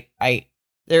 because I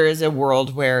there is a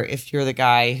world where if you're the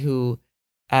guy who,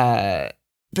 but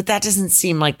that doesn't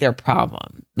seem like their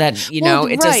problem. That,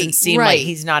 it doesn't seem like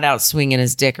he's not out swinging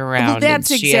his dick around. Well,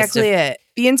 that's exactly it.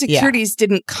 The insecurities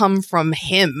didn't come from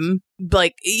him.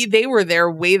 Like, they were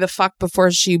there way the fuck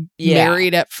before she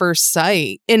married at first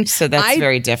sight. And so that's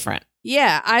very different.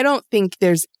 Yeah, I don't think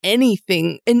there's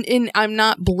anything, and I'm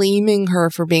not blaming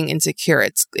her for being insecure.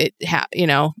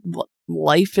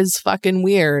 Life is fucking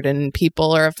weird and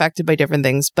people are affected by different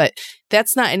things, but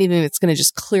that's not anything that's going to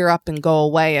just clear up and go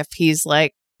away if he's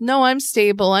like, no, I'm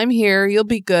stable, I'm here, you'll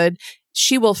be good.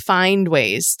 She will find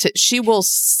ways she will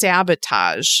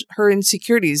sabotage. Her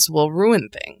insecurities will ruin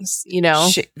things,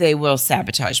 they will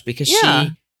sabotage, because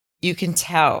you can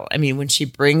tell. I mean, when she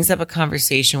brings up a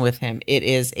conversation with him, it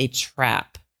is a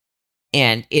trap.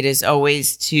 And it is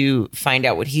always to find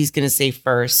out what he's going to say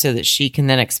first, so that she can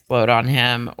then explode on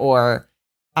him, or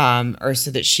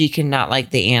so that she can not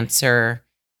like the answer.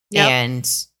 Yep.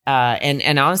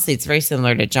 And honestly, it's very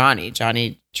similar to Johnny.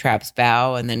 Johnny traps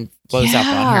Bao and then blows up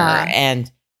on her.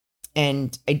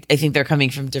 And I think they're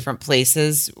coming from different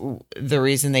places, the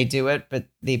reason they do it, but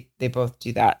they both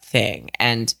do that thing.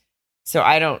 And so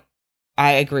I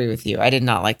agree with you. I did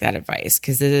not like that advice,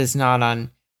 because it is not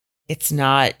on. It's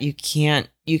not. You can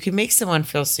make someone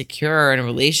feel secure in a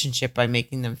relationship by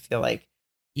making them feel like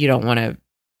you don't want to.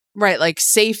 Right, like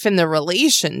safe in the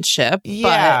relationship.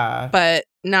 Yeah, but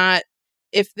not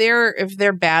if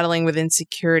they're battling with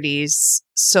insecurities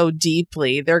so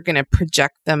deeply, they're going to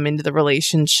project them into the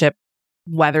relationship,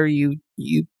 whether you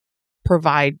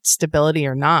provide stability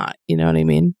or not. You know what I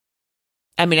mean?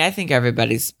 I mean, I think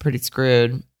everybody's pretty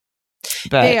screwed.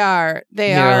 But they are.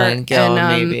 Myrla and Gil,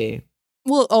 maybe.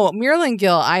 Well, Myrla and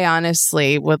Gil, I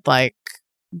honestly would like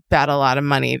bet a lot of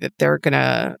money that they're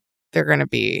gonna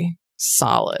be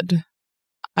solid.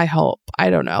 I hope.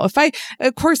 I don't know.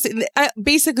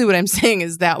 Basically what I'm saying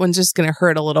is that one's just gonna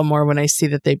hurt a little more when I see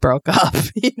that they broke up.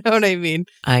 You know what I mean?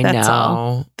 That's know.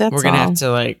 All. We're gonna have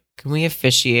to can we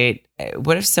officiate?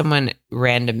 What if someone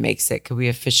random makes it? Could we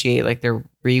officiate their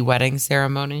re-wedding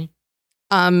ceremony?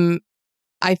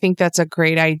 I think that's a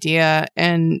great idea,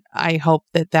 and I hope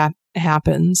that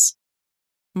happens.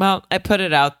 Well, I put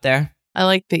it out there. I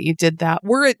like that you did that.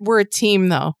 We're a team,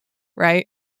 though, right?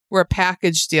 We're a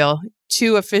package deal.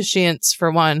 2 officiants for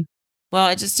 1. Well,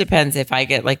 it just depends if I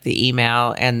get the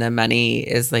email and the money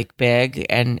is be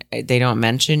and they don't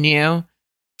mention you.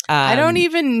 I don't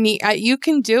even need. You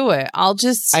can do it. I'll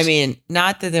just. I mean,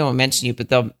 not that they won't mention you,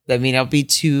 but I'll be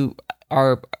to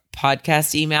our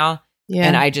podcast email. Yeah.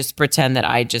 And I just pretend that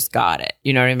I just got it.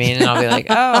 You know what I mean? And I'll be like,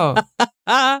 oh,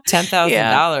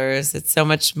 $10,000. It's so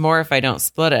much more if I don't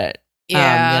split it.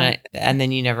 Yeah. And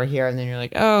then you never hear. And then you're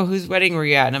like, oh, whose wedding were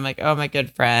you at? And I'm like, oh, my good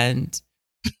friend.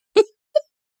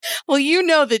 Well, you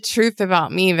know the truth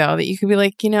about me, though, that you could be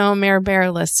like, Mare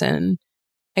Bear, listen,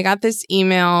 I got this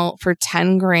email for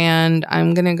 $10,000.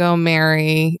 I'm going to go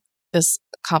marry this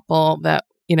couple that,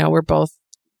 we're both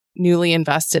newly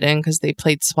invested in because they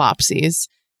played swapsies.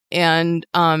 And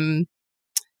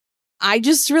I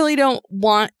just really don't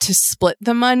want to split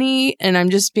the money. And I'm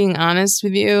just being honest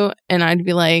with you. And I'd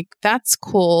be like, that's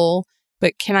cool,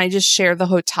 but can I just share the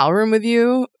hotel room with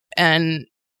you? And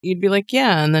you'd be like,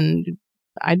 yeah. And then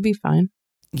I'd be fine.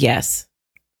 Yes.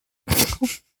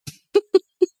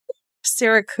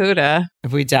 Saracuda.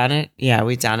 Have we done it? Yeah,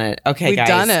 we done it. Okay, guys.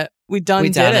 We done it. We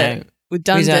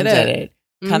done did it.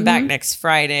 Come back next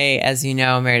Friday. As you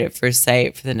know, Married at First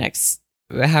Sight for the next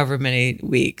however many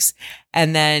weeks.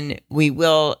 And then we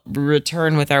will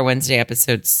return with our Wednesday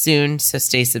episodes soon. So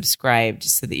stay subscribed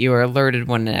so that you are alerted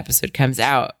when an episode comes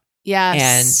out. Yes.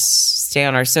 And stay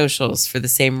on our socials for the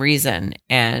same reason.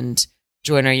 And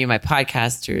join our You My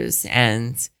Podcasters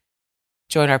and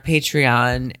join our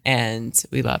Patreon. And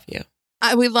we love you.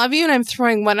 We love you. And I'm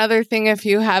throwing one other thing if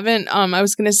you haven't, I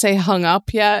was going to say hung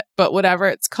up yet, but whatever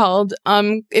it's called.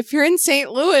 If you're in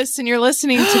St. Louis and you're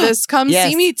listening to this, come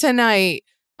see me tonight.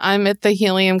 I'm at the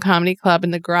Helium Comedy Club in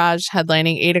the Garage,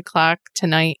 headlining 8:00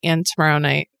 tonight and tomorrow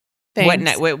night. Thanks. What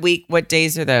night? What week? What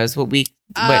days are those? What week?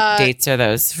 What dates are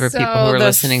those for people who are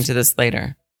listening to this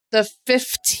later? The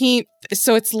 15th.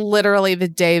 So it's literally the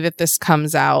day that this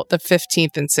comes out, the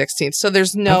 15th and 16th. So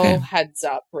there's no heads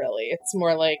up, really. It's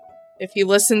more like if you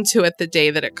listen to it the day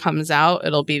that it comes out,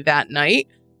 it'll be that night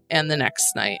and the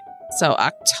next night. So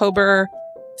October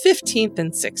 15th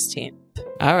and 16th.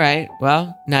 All right.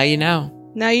 Well, now you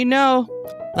know. Now you know.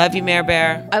 Love you, Mare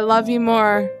Bear. I love you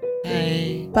more.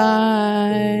 Bye.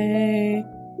 Bye.